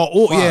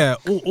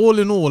 But all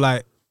in all,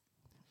 like,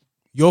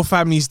 your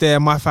family's there,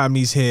 my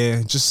family's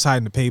here. Just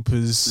sign the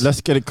papers.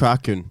 Let's get it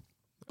cracking.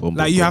 Boom,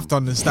 Like, boom, you boom. have to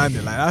understand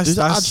it. Like, I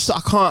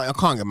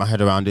can't get my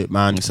head around it,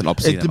 man. It's an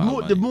obscene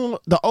amount of money.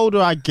 The older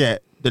I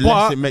get, the But-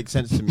 less it makes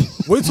sense to me.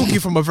 we're talking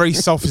from a very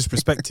selfish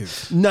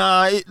perspective.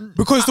 Nah,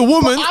 Because the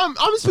woman,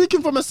 I'm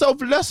speaking from a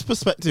selfless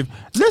perspective.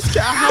 Let's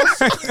get a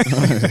house.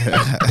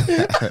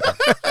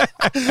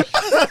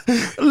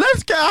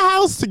 Let's get a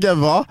house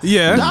together.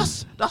 Yeah.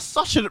 That's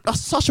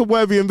such a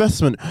worthy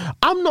investment.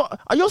 I'm not.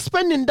 You're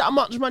spending that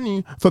much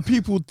money for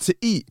people to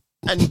eat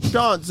and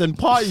dance and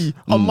party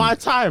on my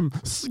time.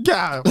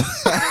 Yeah.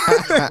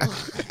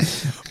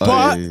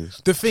 but Oi.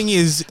 the thing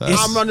is,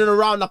 I'm running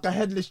around like a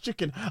headless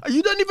chicken.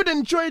 You don't even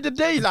enjoy the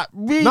day, like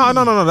really.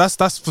 no.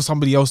 That's for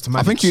somebody else to I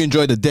manage. think you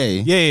enjoy the day.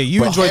 Yeah, you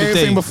but enjoy the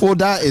everything day. before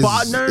that is.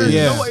 But no, is you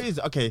Yeah. know what it is?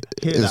 Okay,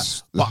 hear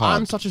It's that. But hard.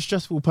 I'm such a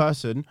stressful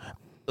person.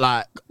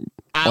 Like,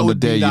 I On the would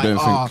be day you like,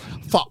 don't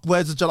fuck,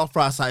 where's the jollof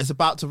rice? Like, it's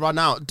about to run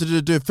out.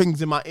 Do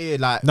things in my ear,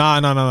 like. No.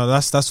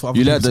 That's what I'm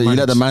You let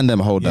the man them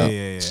hold Yeah, that.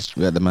 yeah.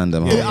 You let the man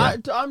them hold Yeah,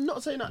 that. I'm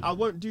not saying that I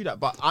won't do that,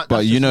 but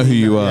But you know who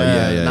you are.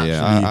 Yeah. naturally.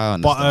 I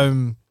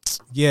understand.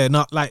 But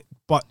not like.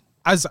 But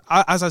as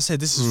I said,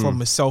 this is from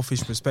a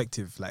selfish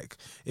perspective. Like,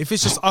 if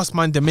it's just us,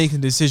 man, they're making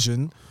a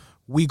decision.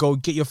 We go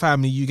get your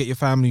family, you get your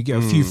family, you get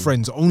a few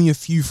friends, only a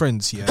few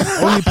friends here,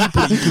 only people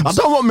that you can. I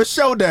don't want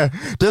Michelle there.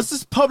 There's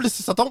this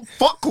publicist I don't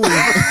fuck with.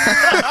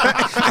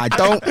 I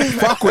don't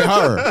fuck with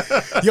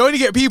her. You only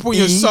get people in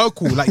your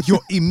circle, like your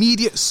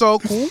immediate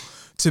circle,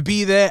 to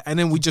be there, and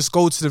then we just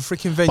go to the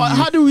freaking venue. But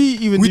how do we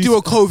even? We do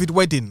a COVID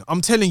wedding. I'm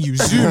telling you,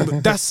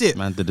 Zoom. That's it.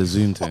 Man did the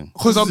Zoom thing.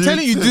 Because I'm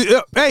telling you,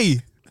 hey,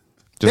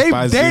 Just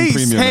buy Zoom they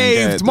Premium and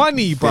saved get-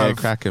 money, bro. get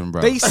cracking,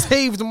 bro. They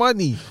saved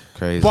money.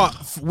 Crazy.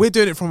 But we're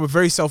doing it from a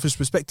very selfish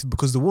perspective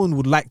because the woman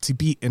would like to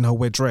be in her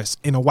white dress.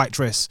 Do you I get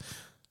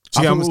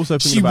what think I'm we're also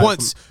saying?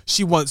 thinking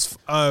She wants.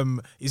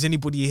 Is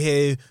anybody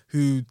here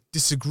who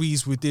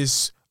disagrees with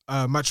this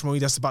matrimony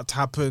that's about to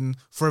happen?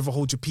 Forever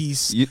hold your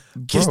peace.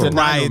 Kiss bro. the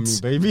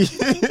brides. baby.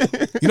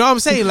 You know what I'm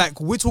saying?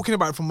 Like, we're talking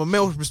about it from a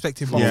male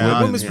perspective, but Yeah, from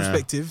a woman's yeah.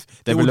 perspective,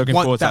 They've they been would looking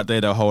want forward to that that day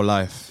their whole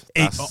life.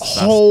 that's their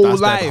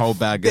That's whole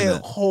bag, their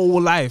innit?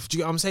 whole life. Do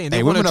you get what I'm saying? They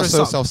Hey, want to women are dress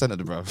so up.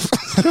 self-centered, bro.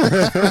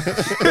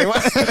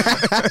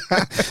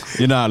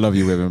 You know I love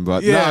you, women,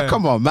 but Yeah. nah,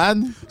 come on,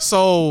 man.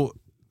 So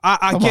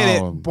I Come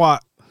get on. it,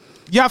 but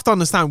you have to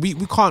understand we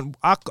can't.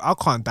 I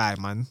can't die,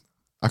 man.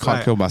 I can't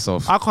Like, kill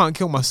myself. I can't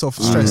kill myself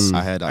for stress.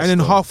 I heard that And then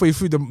still. halfway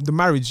through the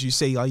marriage, you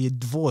say, "Are you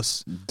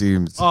divorced?"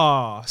 Doomed.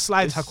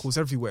 Slide tackles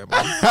everywhere,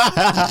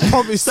 man.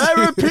 Promise.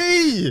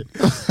 Therapy.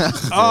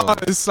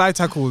 Slide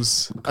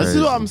tackles. This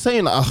is what I'm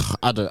saying. Like,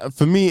 I don't.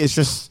 For me, it's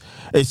just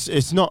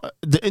it's not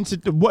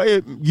what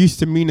it used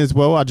to mean as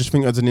well. I just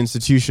think as an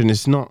institution,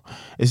 it's not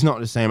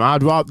the same.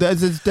 I'd rather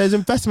there's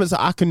investments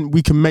that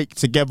we can make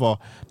together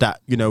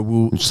that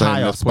will saying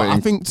tie let's us. But put I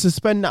in- think to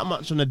spend that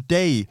much on a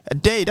day,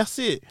 that's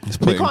it. put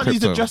They in can't use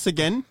the crypto. dress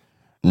again.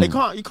 They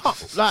can't. You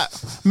can't. Like,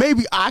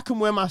 maybe I can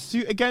wear my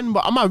suit again,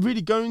 but am I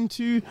really going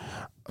to?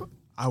 would,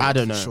 I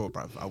don't for know. Sure,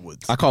 bruv. I would.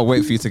 I can't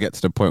wait for you to get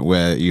to the point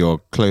where you're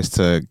close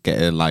to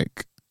getting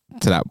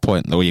to that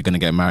point where you're gonna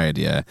get married,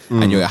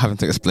 and you're having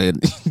to explain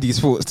these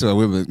thoughts to a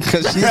woman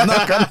because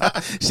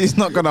she's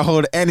not gonna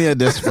hold any of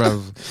this,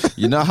 bruv.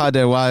 You know how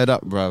they're wired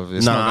up, bruv.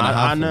 It's not gonna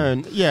I happen.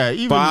 know. Yeah,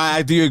 even. But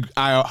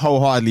I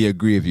wholeheartedly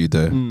agree with you,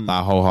 though.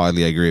 I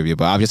wholeheartedly agree with you,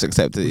 but I've just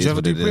accepted it. Would is you ever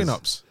what do it is.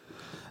 prenups?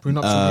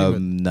 Prenups and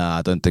women. Nah,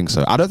 I don't think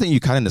so. I don't think you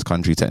can in this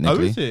country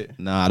technically. is it?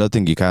 Nah, I don't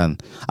think you can.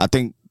 I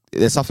think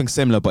there's something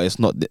similar, but it's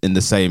not in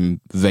the same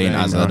vein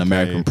as an okay.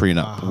 American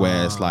prenup,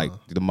 where it's like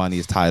the money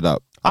is tied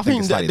up. I think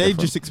it's that slightly they different.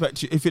 just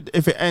expect you if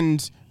it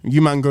ends,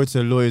 you man go to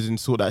the lawyers and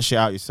sort that shit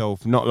out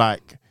yourself. Not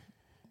like,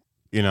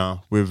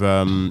 with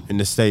in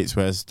the States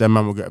where their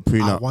man will get a I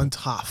prenup. want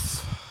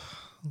half.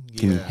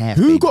 Give me Yeah. half,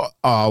 Who baby.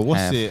 got what's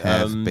Half, it?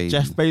 half, baby.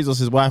 Jeff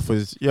Bezos' wife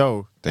was they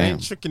Damn.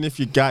 ain't tricking if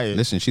you got it.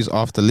 Listen, she's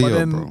after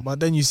Leo, bro. But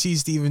then you see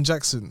Steven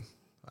Jackson.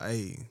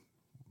 Hey,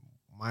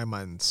 my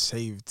man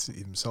saved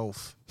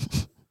himself.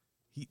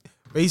 He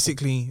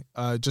basically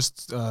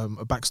just a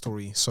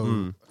backstory.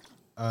 So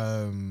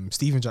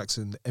Steven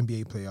Jackson, the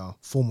NBA player,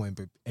 former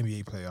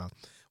NBA player,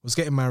 was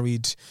getting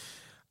married,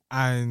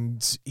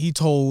 and he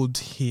told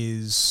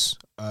his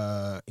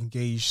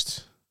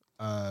engaged,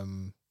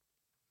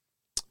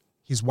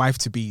 his wife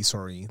to be,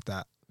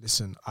 that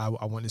listen, I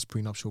want this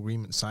prenuptial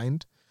agreement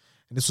signed,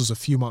 and this was a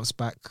few months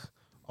back,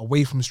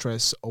 away from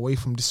stress, away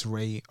from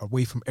disarray,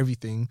 away from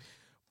everything,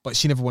 but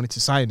she never wanted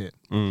to sign it.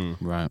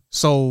 Right.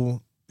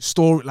 So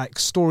story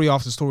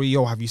after story,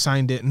 yo, have you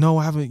signed it? No,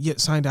 I haven't yet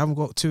signed it. I haven't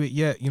got to it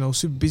yet. You know,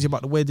 super busy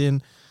about the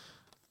wedding.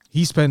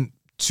 He spent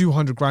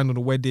 200 grand on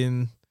the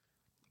wedding.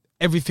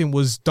 Everything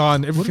was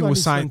done. Everything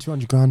was signed.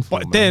 200 grand for,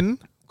 but man? then,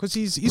 because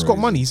he's got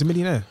money, he's a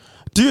millionaire.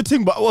 Do you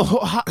think? But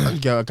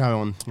carry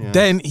on. Yeah.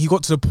 Then he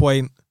got to the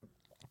point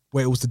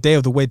where it was the day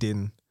of the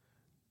wedding,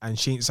 and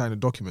she ain't signed a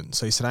document.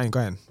 So he said, "I ain't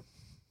going."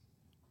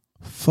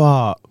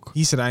 Fuck.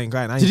 He said, "I ain't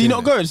going." Did he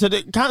not go? He said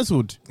it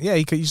cancelled. Yeah,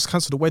 he just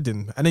cancelled the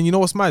wedding. And then you know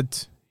what's mad?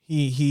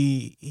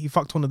 He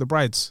fucked one of the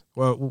brides.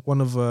 Well, one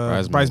of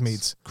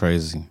bridesmaids.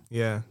 Crazy.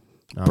 Yeah.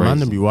 Nah, man,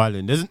 them be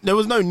wilding. There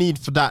was no need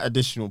for that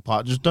additional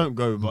part. Just don't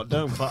go, but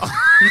don't. But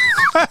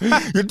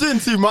you're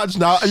doing too much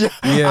now.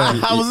 Yeah.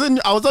 I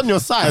was on your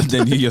side. And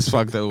then he just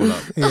fucked it all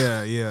up.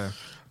 Yeah.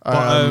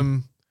 But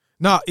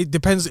no, it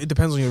depends. It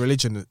depends on your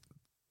religion.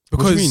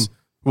 Because What do you mean?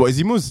 What is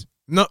he Muslim?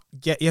 No,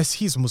 yes,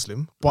 he's a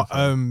Muslim, but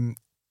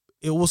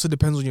it also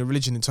depends on your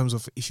religion in terms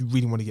of if you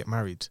really want to get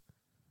married.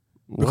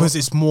 Because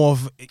it's more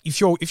of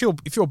if you're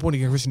a born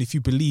again Christian, if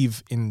you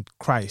believe in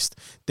Christ,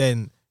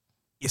 then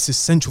it's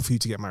essential for you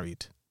to get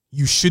married.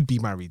 You should be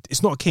married.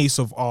 It's not a case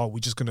of we're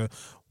just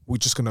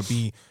gonna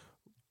be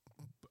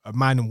a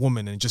man and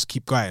woman and just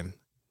keep going.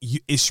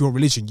 It's your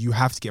religion. You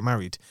have to get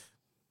married.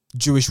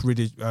 Jewish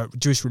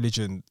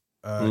religion,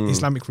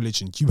 Islamic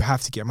religion, you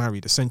have to get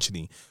married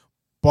essentially.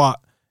 But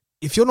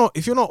if you're not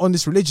on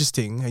this religious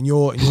thing and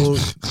you're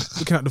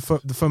looking at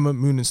the firmament,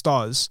 moon and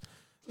stars,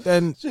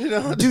 then do you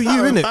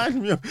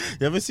innit?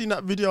 You ever seen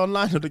that video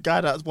online of the guy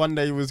that's one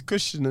day he was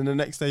Christian and the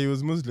next day he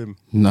was Muslim?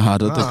 No, I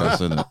don't think I've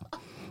seen it.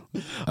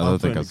 I don't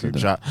think I've seen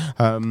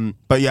it.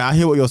 But yeah, I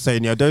hear what you're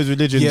saying. Yeah, those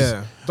religions.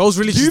 Yeah, those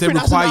religions they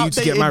require you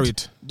to get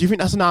married. Do you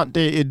think that's an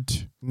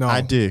outdated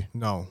idea?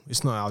 No,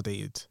 it's not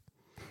outdated.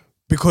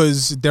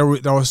 Because there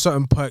are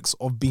certain perks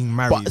of being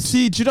married. But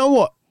see, do you know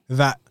what?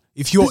 That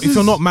if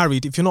you're not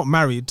married,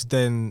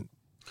 then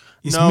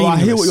it's no.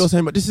 meaningless. I hear what you're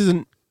saying, but this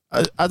isn't.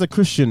 As a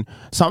Christian,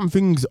 some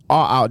things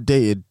are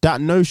outdated.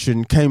 That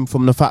notion came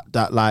from the fact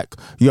that, like,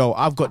 yo,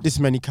 I've got this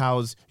many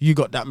cows, you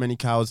got that many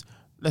cows.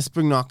 Let's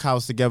bring our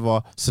cows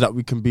together so that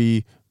we can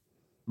be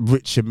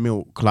rich in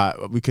milk. Like,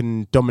 we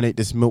can dominate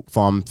this milk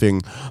farm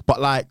thing.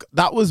 But like,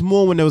 that was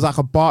more when there was like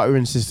a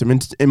bartering system.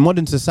 In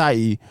modern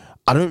society,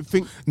 I don't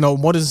think. No,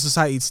 modern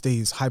society today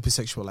is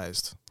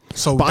hypersexualized.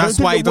 So that's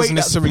why it doesn't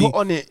necessarily put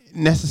on it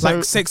necessarily.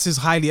 Like, sex is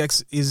highly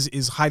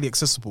highly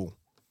accessible.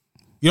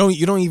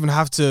 You don't even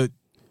have to.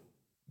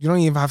 You don't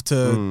even have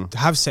to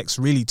have sex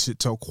really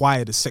to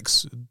acquire the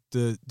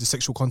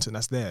sexual content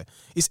that's there.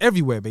 It's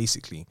everywhere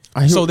basically.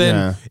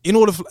 In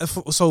order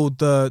so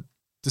the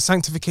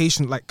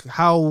sanctification, like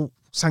how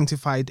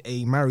sanctified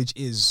a marriage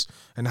is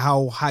and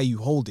how high you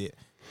hold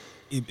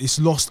it's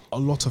lost a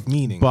lot of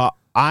meaning. But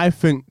I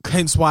think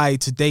hence why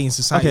today in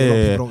society a lot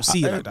of people don't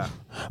see it like that.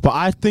 But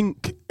I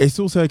think it's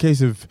also a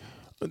case of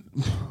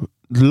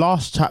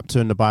last chapter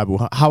in the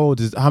Bible. How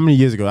many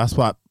years ago? That's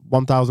what.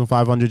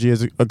 1,500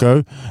 years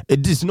ago.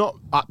 It is not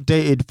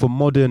updated for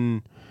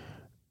modern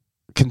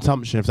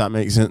consumption, if that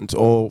makes sense,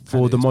 or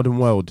for the modern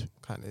world.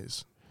 Kind of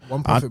is.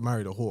 One prophet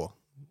married a whore,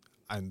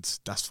 and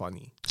that's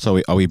funny.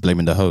 So are we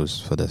blaming the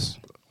host for this?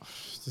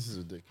 This is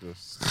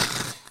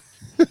ridiculous.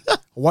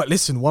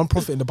 Listen, one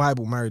prophet in the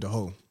Bible married a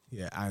hoe.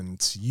 Yeah,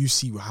 and you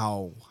see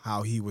how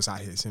he was out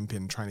here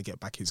simping, trying to get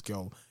back his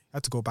girl. He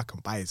had to go back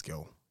and buy his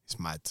girl. It's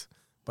mad.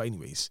 But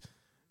anyways.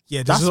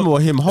 Yeah, that's more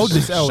him. Hold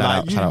this L.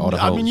 I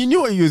mean, you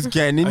knew what he was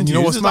getting into. And you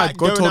know what's mad?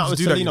 God told you to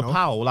do that. Selena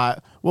Powell. Like,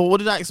 well, what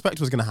did I expect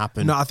was going to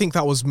happen? No, I think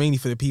that was mainly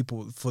for the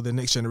people, for the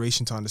next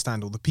generation to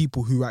understand, or the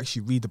people who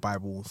actually read the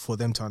Bible, for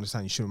them to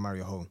understand you shouldn't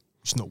marry a hoe. You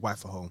should not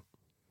wife a hoe.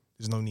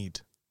 There's no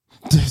need.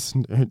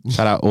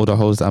 Shout out all the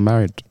hoes that are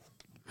married.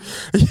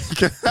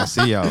 I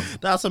see y'all.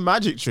 That's a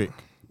magic trick.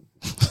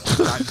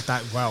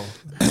 Wow.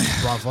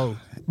 Bravo.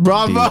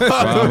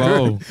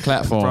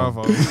 Platform.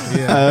 Bravo.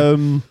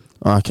 Yeah.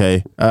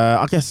 Okay,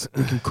 I guess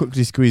we can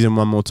quickly squeeze in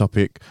one more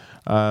topic.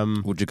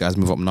 Would you guys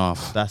move up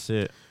north? That's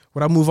it.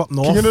 Would I move up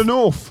north? King of the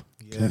North.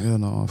 Yeah. King of the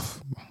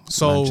North.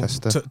 So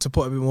to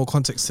put a bit more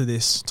context to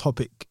this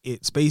topic,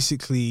 it's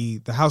basically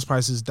the house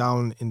prices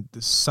down in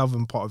the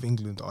southern part of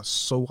England are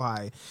so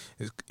high,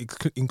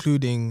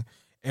 including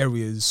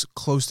areas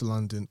close to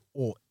London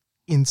or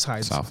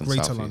inside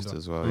Greater London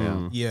as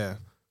well. Yeah.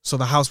 So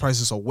the house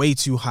prices are way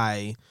too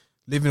high.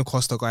 Living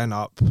costs are going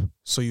up,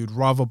 so you'd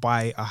rather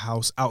buy a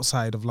house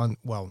outside of London,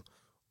 well,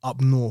 up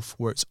north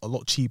where it's a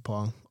lot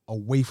cheaper,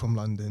 away from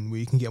London, where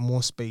you can get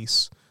more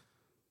space,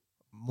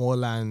 more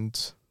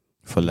land.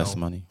 For less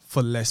money.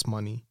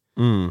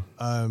 Would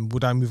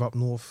I move up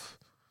north?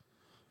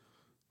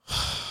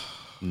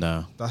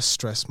 No, That's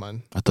stress,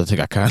 man. I don't think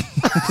I can.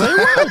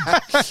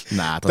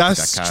 Nah, I don't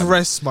That's think I can.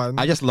 stress, man.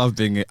 I just love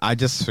being. I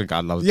just think I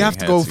love. You have to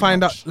being go here too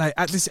find much. out. Like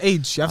at this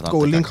age, you have I to don't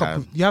go think I link up.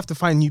 can. You have to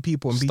find new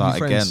people and Start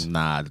be new friends. again.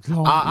 Nah,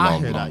 I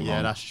long, hear that. long, Yeah,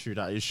 long. that's true.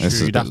 That is This true.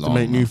 is You'd a have bit to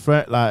make long, new man.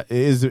 friends. Like it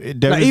is.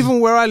 There Like is- even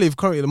where I live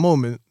currently at the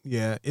moment,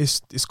 yeah,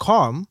 it's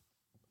calm,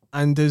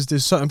 and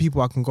there's certain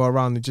people I can go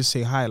around and just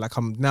say hi. Like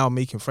I'm now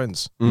making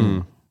friends. Do you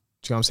know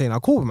what I'm saying? I'm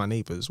cool with my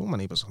neighbors. All my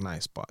neighbors are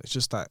nice, but it's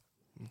just that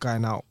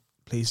going out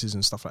places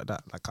and stuff like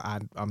that. Like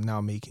I'm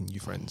now making new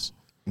friends.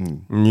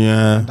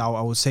 Yeah. And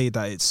I would say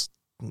that it's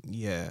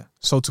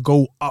So to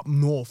go up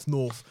north,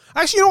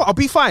 actually, you know what? I'll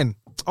be fine.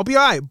 I'll be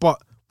alright.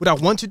 But would I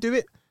want to do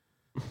it?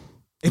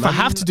 If I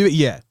have to do it,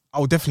 yeah, I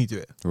will definitely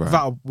do it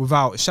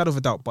without a shadow of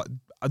a doubt. But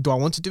do I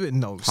want to do it?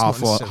 No. It's not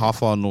necessary. How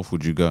far north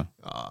would you go?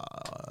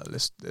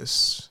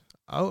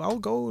 I'll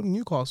go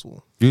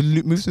Newcastle.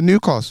 You move to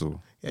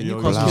Newcastle. Yeah, Yo,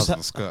 Newcastle. relax.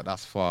 Blouse skirt.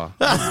 That's far.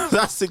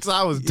 That's 6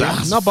 hours. Yeah,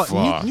 That's no, but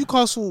far.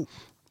 Newcastle.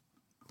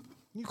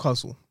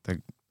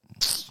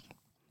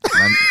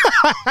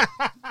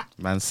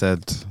 Man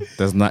said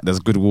there's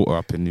good water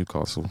up in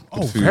Newcastle.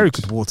 Good food. Very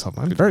good water,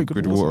 man. Very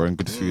good water and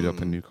good food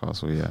up in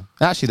Newcastle. Yeah,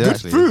 actually,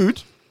 Good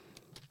food.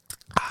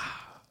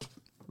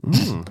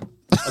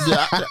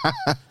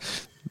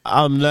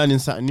 I'm learning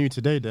something new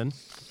today. Then,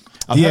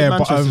 I've Yeah, heard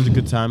but, Manchester's a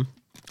good time.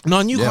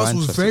 No, Newcastle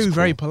was Manchester's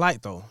very cool.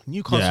 polite though.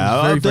 Newcastle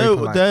Yeah, was very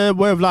polite. their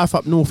way of life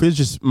up north is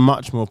just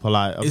much more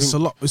polite. I It's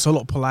think, a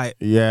lot polite.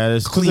 yeah,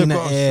 there's cleaner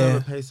got a air.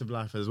 slower pace of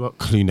life as well.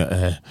 Cleaner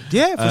air.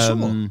 Yeah, for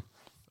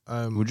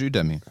sure. Would you,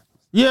 Demi?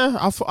 Yeah,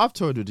 I've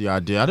told you the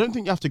idea. I don't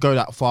think you have to go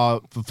that far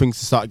for things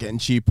to start getting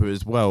cheaper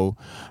as well.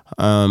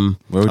 Where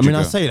would I you mean,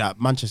 I go? say that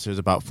Manchester is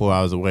about 4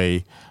 hours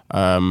away.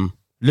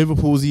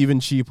 Liverpool's even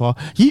cheaper.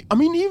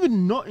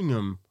 Even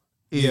Nottingham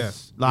is Yeah,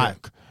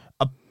 like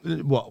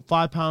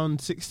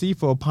 £5.60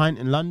 for a pint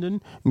in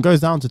London and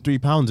goes down to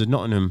 £3 in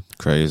Nottingham.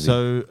 Crazy.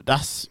 So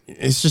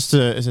it's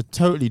a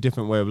totally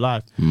different way of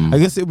life. I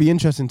guess it'll be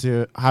interesting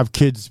to have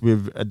kids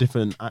with a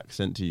different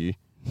accent to you.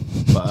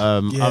 But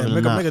Yeah, other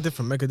than that,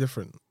 mega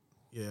different.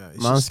 Yeah,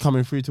 it's man's just,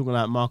 coming through talking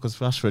like Marcus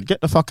Rashford.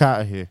 Get the fuck out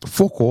of here.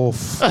 Fuck off.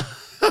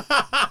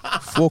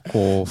 Fuck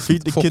off.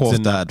 Feed the Fuck kids off,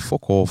 in that. Dad.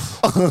 Fuck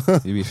off.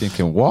 You be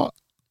thinking, what?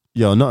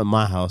 Yo, not in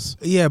my house.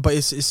 yeah, but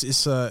it's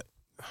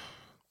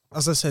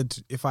as I said,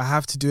 if I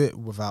have to do it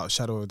without a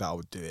shadow of a doubt, I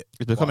would do it.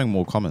 It's becoming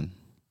more common.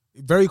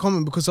 Very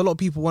common because a lot of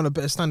people want a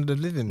better standard of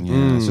living.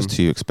 Yeah, it's just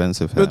too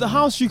expensive. But the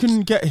house you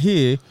can get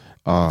here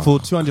for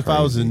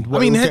 200,000, what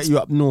I mean, will get hence- you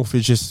up north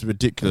is just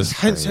ridiculous.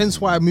 Hence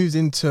why I moved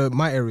into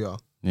my area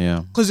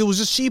Yeah. because it was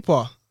just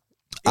cheaper.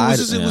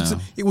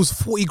 It was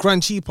 40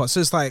 grand cheaper. So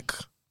it's like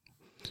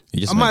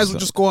You just I might make as well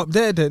just go up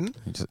there then.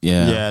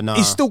 Yeah. Yeah, no.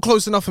 It's still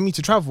close enough for me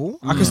to travel.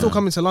 I can still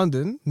come into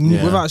London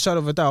without a shadow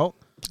of a doubt.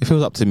 If it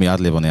was up to me, I'd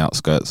live on the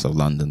outskirts of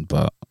London,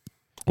 but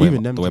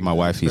the way my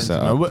wifey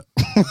set up,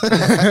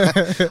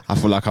 I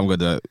feel like I'm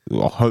gonna,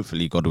 well,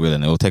 hopefully, God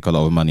willing, it will take a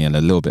lot of money and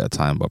a little bit of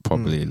time, but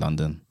probably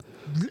London.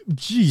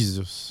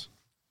 Jesus.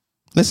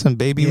 Listen,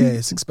 baby, Yeah,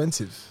 it's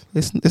expensive.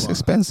 it's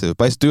expensive,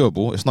 but it's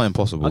doable. It's not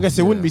impossible. I guess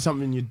it wouldn't be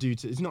something you'd do.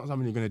 It's not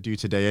something you're going to do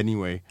today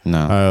anyway.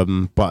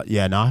 No. But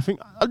yeah, no, I think,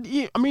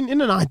 I mean,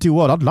 in an ideal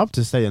world, I'd love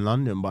to stay in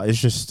London, but it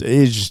is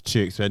just too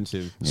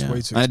expensive. Yeah.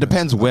 way too And it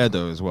depends where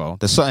though as well.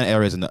 There's certain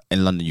areas in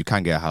London you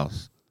can get a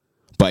house,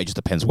 but it just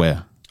depends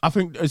where. I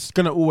think it's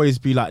going to always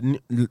be like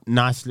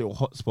nice little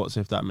hotspots,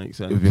 if that makes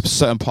sense. With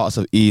certain parts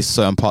of east,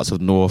 certain parts of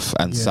north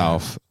and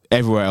south.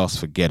 Everywhere else,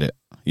 forget it.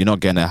 You're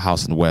not getting a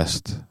house in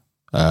west.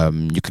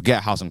 You could get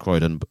a house in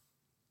Croydon,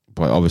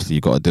 but obviously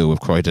you got to deal with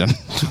Croydon.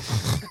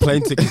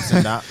 Plane tickets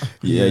and that.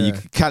 Yeah,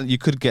 you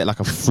could get like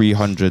a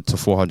 £300 to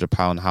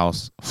 £400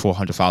 house,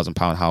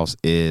 £400,000 house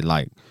in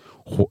like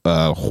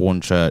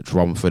Hornchurch,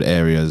 Romford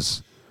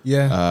areas.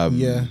 Yeah,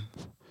 yeah.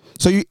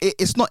 So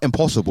it's not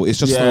impossible. It's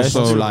just Yeah, it's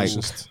also not like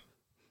Just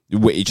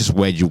it's just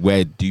where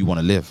do you want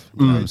to live?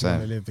 You know what I'm I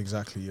saying? live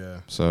exactly. Yeah,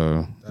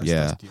 So That's the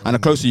and the only-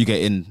 closer you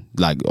get in,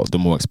 like the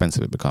more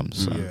expensive it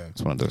becomes. So Yeah.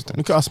 it's one of those things.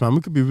 Look at us, man.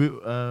 We could be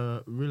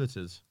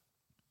realtors.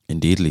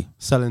 Indeedly.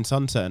 Selling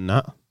sunset and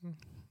that.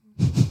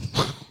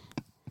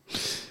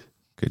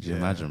 Could you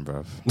imagine,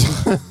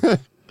 bruv?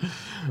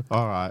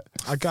 All right.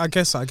 I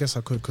guess I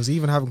could because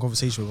even having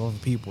conversation with other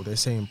people, they're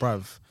saying,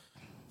 "Bruv,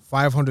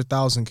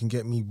 500,000 can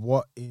get me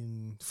what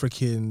in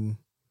freaking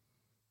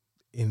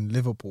in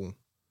Liverpool."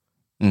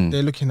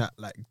 They're looking at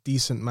like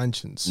decent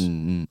mansions.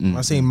 When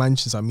I say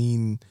mansions, I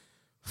mean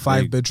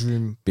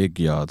 5-bedroom. Big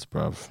yards,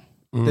 bruv.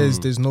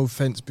 There's no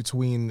fence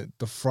between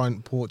the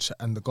front porch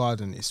and the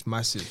garden. It's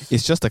massive.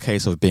 It's just a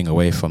case of being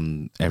away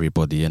from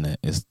everybody, innit?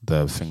 It's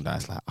the thing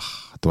that's like,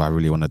 do I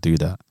really want to do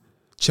that?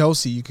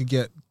 Chelsea, you could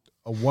get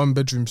a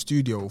 1-bedroom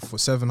studio for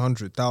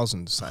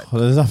 700,000. It's like,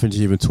 Well, there's nothing to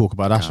even talk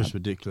about. That's just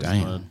ridiculous,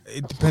 damn. man.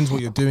 it depends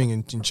what you're doing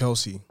in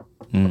Chelsea,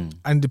 and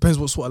it depends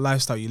what sort of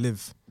lifestyle you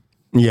live.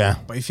 Yeah.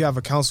 But if you have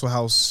a council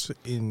house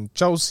in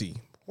Chelsea,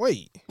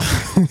 wait,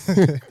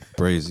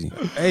 Brazy.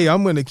 hey,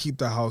 I'm gonna keep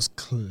the house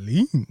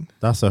clean.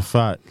 That's a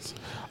fact.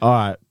 All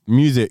right.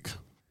 Music.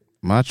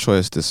 My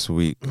choice this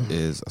week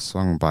is a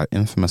song by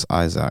Infamous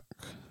Isaac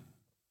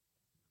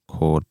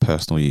called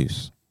Personal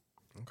Use.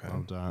 Okay.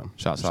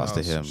 Shouts out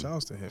to him.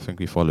 Shouts to him. I think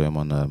we follow him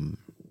on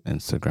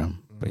Instagram.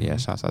 But yeah,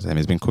 shouts out to him.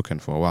 He's been cooking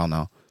for a while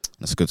now.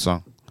 That's a good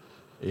song.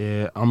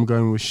 Yeah, I'm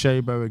going with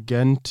Shabo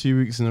again, 2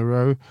 weeks in a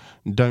row.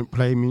 Don't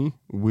Play Me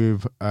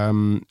with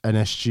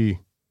NSG.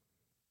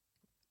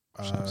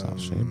 Shouts out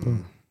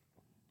Shabo.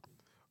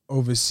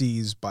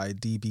 Overseas by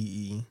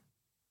DBE.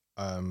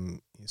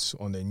 It's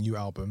on their new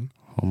album.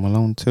 Home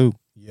Alone 2.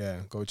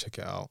 Yeah, go check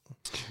it out.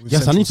 With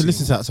Yes, I need to Central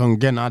listen to that song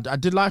again. I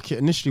did like it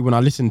initially when I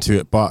listened to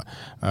it, but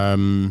I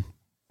don't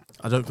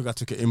think I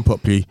took it in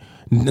properly.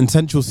 And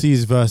Central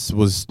C's verse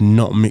was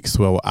not mixed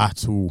well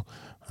at all.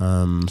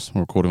 Some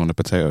recording on the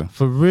potato.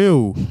 For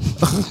real.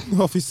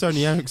 Off his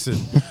Sony Ericsson.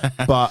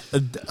 But,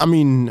 I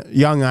mean,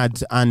 Young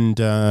Ad and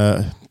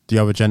the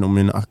other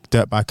gentleman,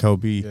 Dirtbag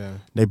LB,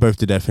 they both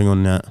did their thing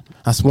on that.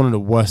 That's one of the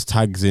worst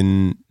tags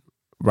in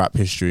rap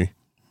history.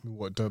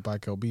 What, Dirtbag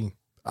LB?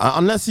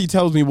 Unless he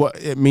tells me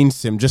what it means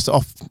to him, just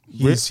off.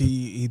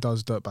 He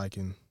does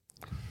dirtbagging.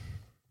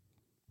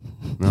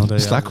 No,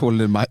 it's like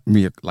calling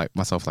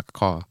myself like a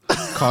car.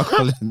 Car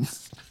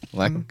Collins.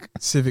 Like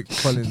Civic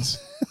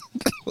Collins.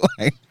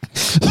 Like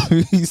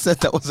he said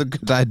that was a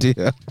good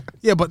idea.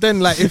 Yeah, but then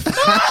like if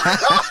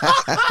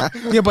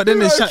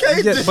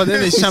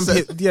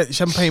it's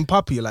champagne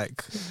puppy,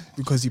 like,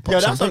 because he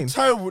pops champagne. That's a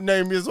terrible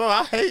name as well.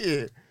 I hate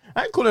it.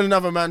 I ain't calling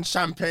another man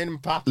champagne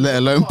and puppy. Let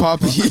alone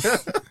puppy.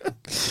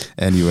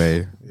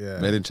 Anyway,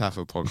 Made in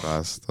Chafford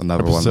podcast,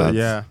 another one.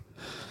 Yeah.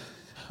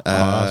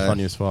 That's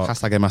funny as fuck.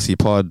 Hashtag MSC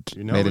Pod,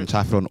 know Made in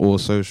Chafford on all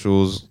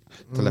socials.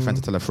 Tell a friend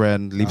to tell a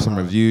friend. Leave some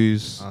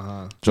reviews.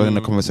 Join in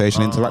the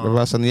conversation. Interact with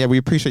us. And yeah, we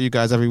appreciate you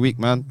guys every week,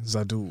 man.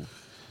 Zadu.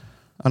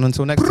 And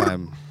until next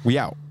time, we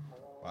out.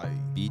 Bye.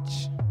 Beach.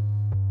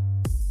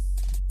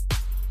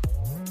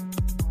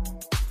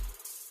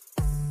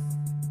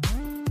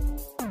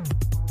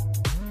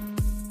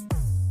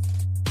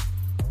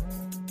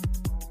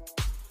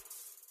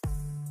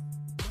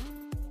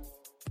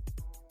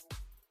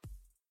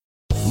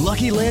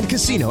 Lucky Land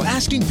Casino,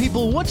 asking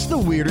people, what's the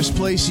weirdest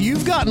place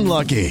you've gotten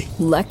lucky?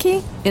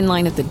 Lucky? In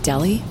line at the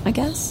deli, I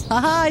guess?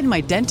 Aha, in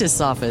my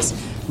dentist's office.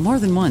 More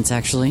than once,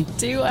 actually.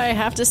 Do I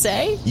have to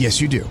say?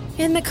 Yes, you do.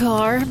 In the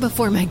car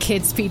before my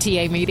kids'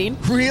 PTA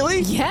meeting.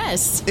 Really?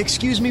 Yes.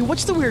 Excuse me,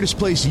 what's the weirdest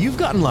place you've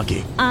gotten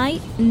lucky? I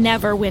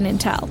never win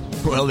and tell.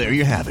 Well, there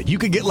you have it. You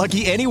can get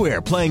lucky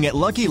anywhere, playing at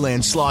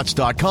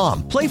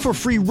LuckyLandSlots.com. Play for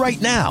free right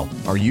now.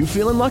 Are you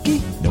feeling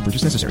lucky? No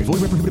purchase necessary.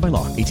 Void where prohibited by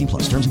law.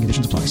 18+. Terms and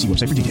conditions apply. See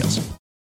website for details.